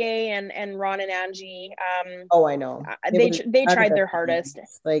CPA and Ron and Angie. I know. They tried their hardest.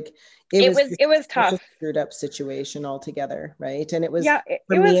 Like it was tough. A screwed up situation altogether. Right. And it was, it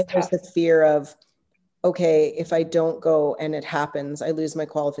was the fear of, okay, if I don't go and it happens, I lose my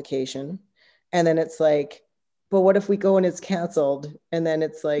qualification. And then it's like, but what if we go and it's canceled? And then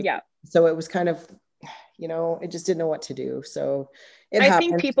it's like, so it was kind of, I just didn't know what to do. So I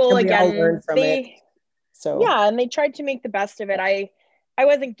think people, again, So and they tried to make the best of it. I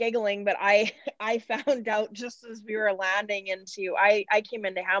wasn't giggling, but I found out just as we were landing I came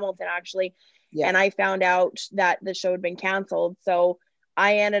into Hamilton actually, and I found out that the show had been canceled. So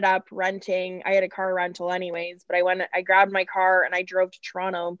I ended up renting. I had a car rental anyways, but I grabbed my car and I drove to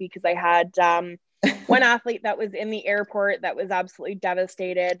Toronto because I had one athlete that was in the airport that was absolutely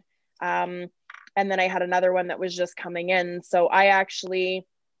devastated. And then I had another one that was just coming in. So I actually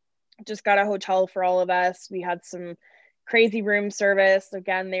just got a hotel for all of us. We had some crazy room service.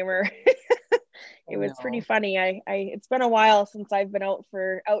 Again, they were it Oh, was pretty no. funny. It's been a while since I've been out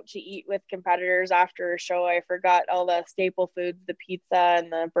to eat with competitors after a show. I forgot all the staple foods, the pizza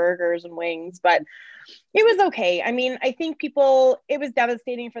and the burgers and wings, but it was okay. I mean, I think it was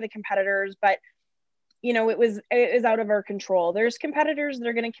devastating for the competitors, but it was out of our control. There's competitors that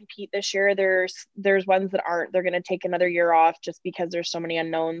are going to compete this year. There's ones that aren't. They're going to take another year off just because there's so many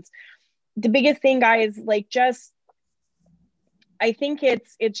unknowns. The biggest thing, guys, like, just, I think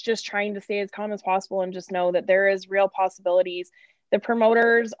it's just trying to stay as calm as possible and just know that there is real possibilities. The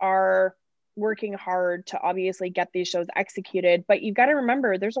promoters are working hard to obviously get these shows executed, but you've got to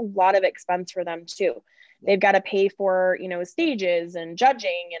remember there's a lot of expense for them too. They've got to pay for, stages and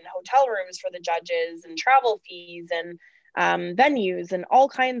judging and hotel rooms for the judges and travel fees and venues and all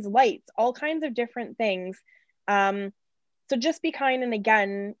kinds of lights, all kinds of different things. So just be kind. And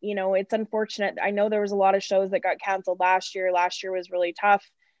again, it's unfortunate. I know there was a lot of shows that got canceled last year. Last year was really tough.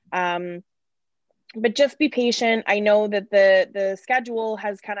 But just be patient. I know that the schedule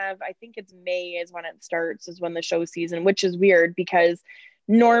has I think it's May is when it starts, is when the show season, which is weird because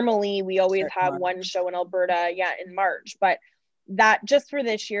normally we always have one show in Alberta, in March, but that just for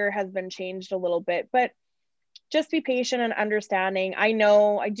this year has been changed a little bit. But just be patient and understanding. I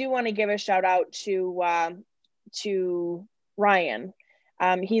know I do want to give a shout out to Ryan.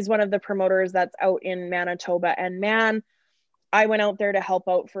 He's one of the promoters that's out in Manitoba, and man, I went out there to help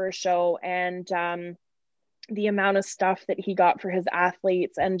out for a show, and the amount of stuff that he got for his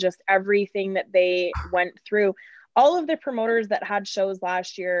athletes and just everything that they went through. All of the promoters that had shows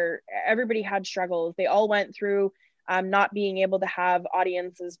last year, everybody had struggles. They all went through not being able to have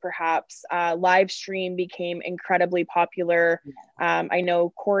audiences, perhaps. Live stream became incredibly popular. I know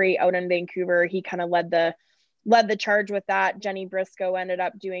Corey out in Vancouver, he kind of led the charge with that. Jenny Briscoe ended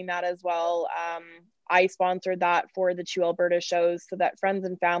up doing that as well. I sponsored that for the 2 Alberta shows so that friends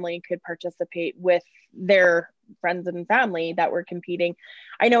and family could participate with their friends and family that were competing.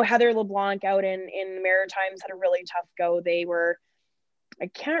 I know Heather LeBlanc out in the Maritimes had a really tough go. I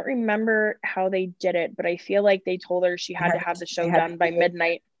can't remember how they did it, but I feel like they told her she had to have the show done by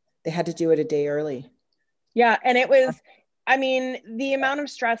midnight. They had to do it a day early. Yeah. And it was, I mean, the amount of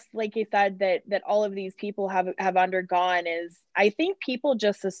stress, like you said, that all of these people have undergone is, I think people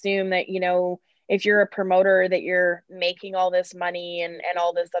just assume that, if you're a promoter that you're making all this money and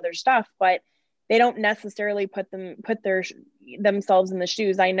all this other stuff, but they don't necessarily put themselves in the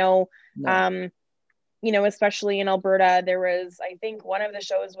shoes. I know, especially in Alberta, there was, I think one of the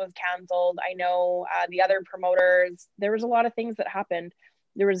shows was canceled. I know the other promoters, there was a lot of things that happened.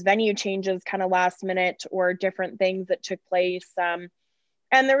 There was venue changes kind of last minute or different things that took place. And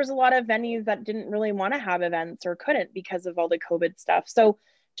there was a lot of venues that didn't really want to have events or couldn't because of all the COVID stuff. So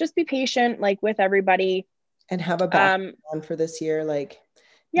just be patient, like, with everybody. And have a backup plan for this year. Like,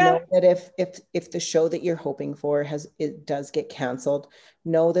 know that if the show that you're hoping for it does get canceled,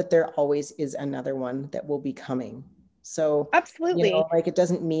 know that there always is another one that will be coming. So absolutely, like, it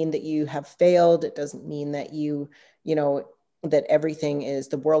doesn't mean that you have failed. It doesn't mean that that everything is,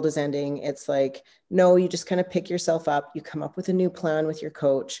 the world is ending. It's like, no, you just kind of pick yourself up, you come up with a new plan with your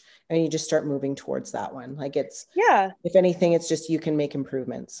coach, and you just start moving towards that one. Like, if anything, it's just, you can make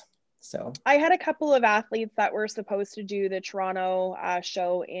improvements. So I had a couple of athletes that were supposed to do the Toronto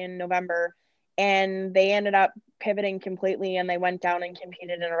show in November, and they ended up pivoting completely, and they went down and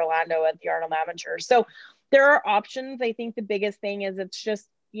competed in Orlando at the Arnold Amateur. So there are options. I think the biggest thing is, it's just,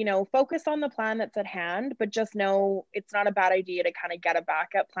 focus on the plan that's at hand, but just know it's not a bad idea to kind of get a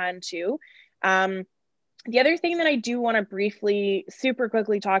backup plan too. The other thing that I do want to briefly, super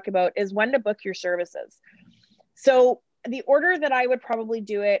quickly talk about is when to book your services. So the order that I would probably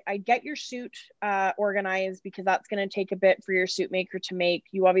do it, I'd get your suit organized, because that's going to take a bit for your suit maker to make.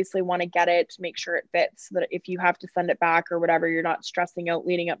 You obviously want to get it to make sure it fits, so that if you have to send it back or whatever, you're not stressing out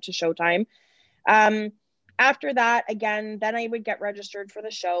leading up to showtime. After that, again, then I would get registered for the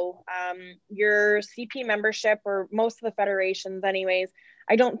show. Your CP membership, or most of the federations anyways,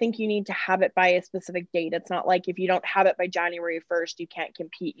 I don't think you need to have it by a specific date. It's not like if you don't have it by January 1st, you can't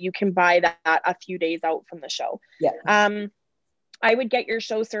compete. You can buy that a few days out from the show. Yeah. I would get your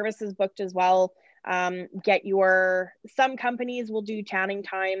show services booked as well. Some companies will do tanning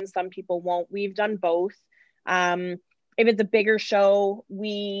times. Some people won't. We've done both. If it's a bigger show,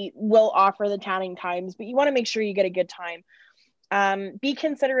 we will offer the tanning times, but you want to make sure you get a good time. Be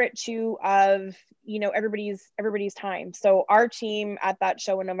considerate too of, everybody's time. So our team at that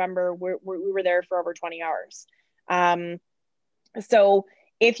show in November, we were there for over 20 hours. So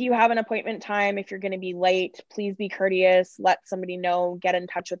if you have an appointment time, if you're going to be late, please be courteous, let somebody know, get in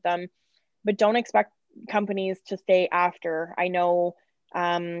touch with them, but don't expect companies to stay after. I know,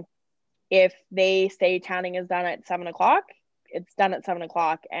 If they say tanning is done at 7 o'clock, it's done at 7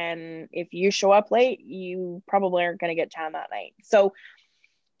 o'clock. And if you show up late, you probably aren't going to get tan that night. So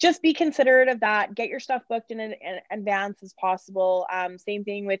just be considerate of that. Get your stuff booked in advance as possible. Same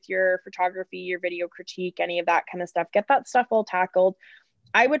thing with your photography, your video critique, any of that kind of stuff. Get that stuff all tackled.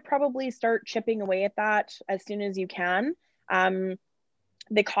 I would probably start chipping away at that as soon as you can.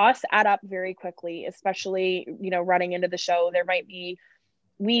 The costs add up very quickly, especially, running into the show.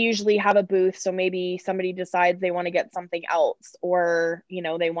 We usually have a booth, so maybe somebody decides they want to get something else, or,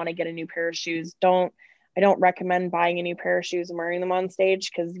 they want to get a new pair of shoes. I don't recommend buying a new pair of shoes and wearing them on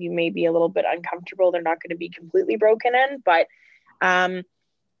stage, because you may be a little bit uncomfortable. They're not going to be completely broken in, but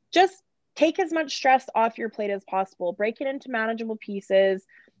just take as much stress off your plate as possible. Break it into manageable pieces.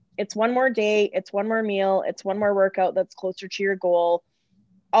 It's one more day. It's one more meal. It's one more workout that's closer to your goal.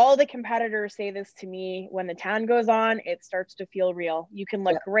 All the competitors say this to me: when the tan goes on, it starts to feel real. You can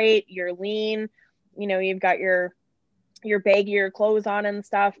look great. You're lean. You've got your baggier clothes on and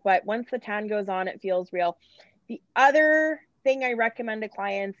stuff, but once the tan goes on, it feels real. The other thing I recommend to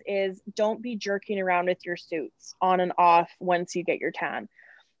clients is don't be jerking around with your suits on and off once you get your tan.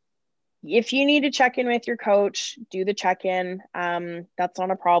 If you need to check in with your coach, do the check-in. That's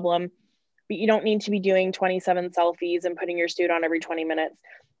not a problem, but you don't need to be doing 27 selfies and putting your suit on every 20 minutes.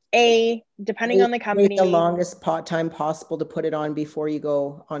 Depending on the company, wait the longest time possible to put it on before you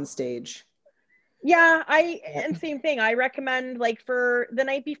go on stage. Yeah, and same thing. I recommend, like, for the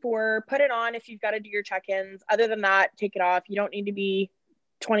night before, put it on if you've got to do your check-ins. Other than that, take it off. You don't need to be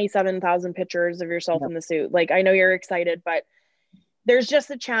 27,000 pictures of yourself in the suit. Like, I know you're excited, but there's just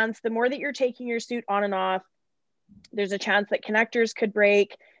a chance the more that you're taking your suit on and off, there's a chance that connectors could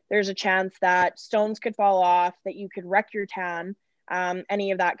break. There's a chance that stones could fall off, that you could wreck your tan, any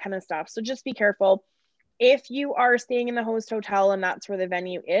of that kind of stuff. So just be careful. If you are staying in the host hotel and that's where the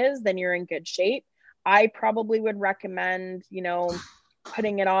venue is, then you're in good shape. I probably would recommend,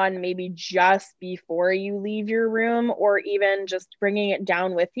 putting it on maybe just before you leave your room, or even just bringing it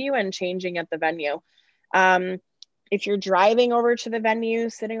down with you and changing at the venue. If you're driving over to the venue,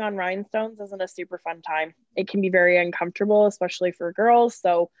 sitting on rhinestones isn't a super fun time. It can be very uncomfortable, especially for girls.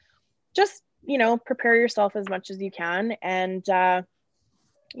 So just, prepare yourself as much as you can, and do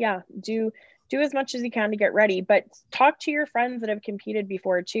as much as you can to get ready. But talk to your friends that have competed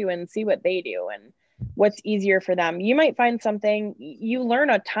before too, and see what they do and what's easier for them. You might find something. You learn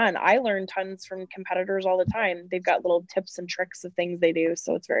a ton. I learn tons from competitors all the time. They've got little tips and tricks of things they do,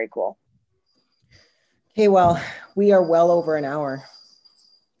 so it's very cool. Okay, well, we are well over an hour.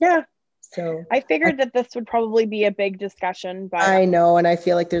 Yeah. So I figured that this would probably be a big discussion, but I know, and I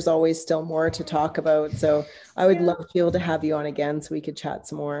feel like there's always still more to talk about. So I would love to be able to have you on again so we could chat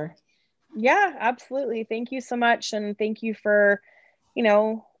some more. Yeah, absolutely. Thank you so much. And thank you for,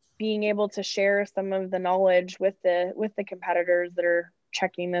 being able to share some of the knowledge with the competitors that are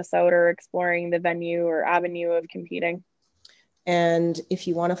checking this out or exploring the venue or avenue of competing. And if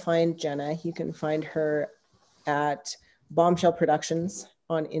you want to find Jenna, you can find her at Bombshell Productions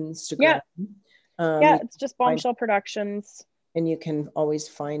on Instagram. It's just Bombshell Productions. And you can always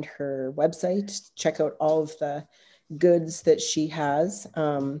find her website, check out all of the goods that she has,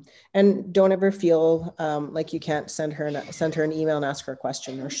 and don't ever feel like you can't send her an email and ask her a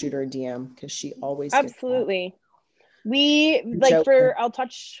question, or shoot her a DM, because she always absolutely.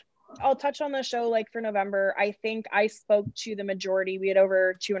 I'll touch on the show, like, for November. I think I spoke to the majority. We had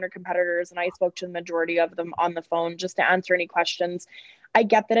over 200 competitors, and I spoke to the majority of them on the phone just to answer any questions. I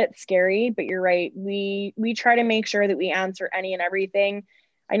get that it's scary, but you're right. We try to make sure that we answer any and everything.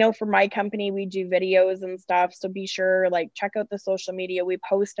 I know for my company, we do videos and stuff. So be sure, check out the social media. We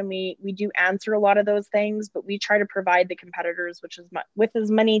post, and we do answer a lot of those things, but we try to provide the competitors with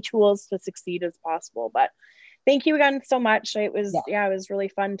as many tools to succeed as possible. But thank you again so much. It was really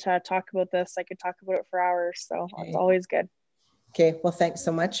fun to talk about this. I could talk about it for hours. So It's always good. Okay. Well, thanks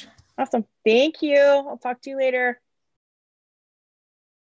so much. Awesome. Thank you. I'll talk to you later.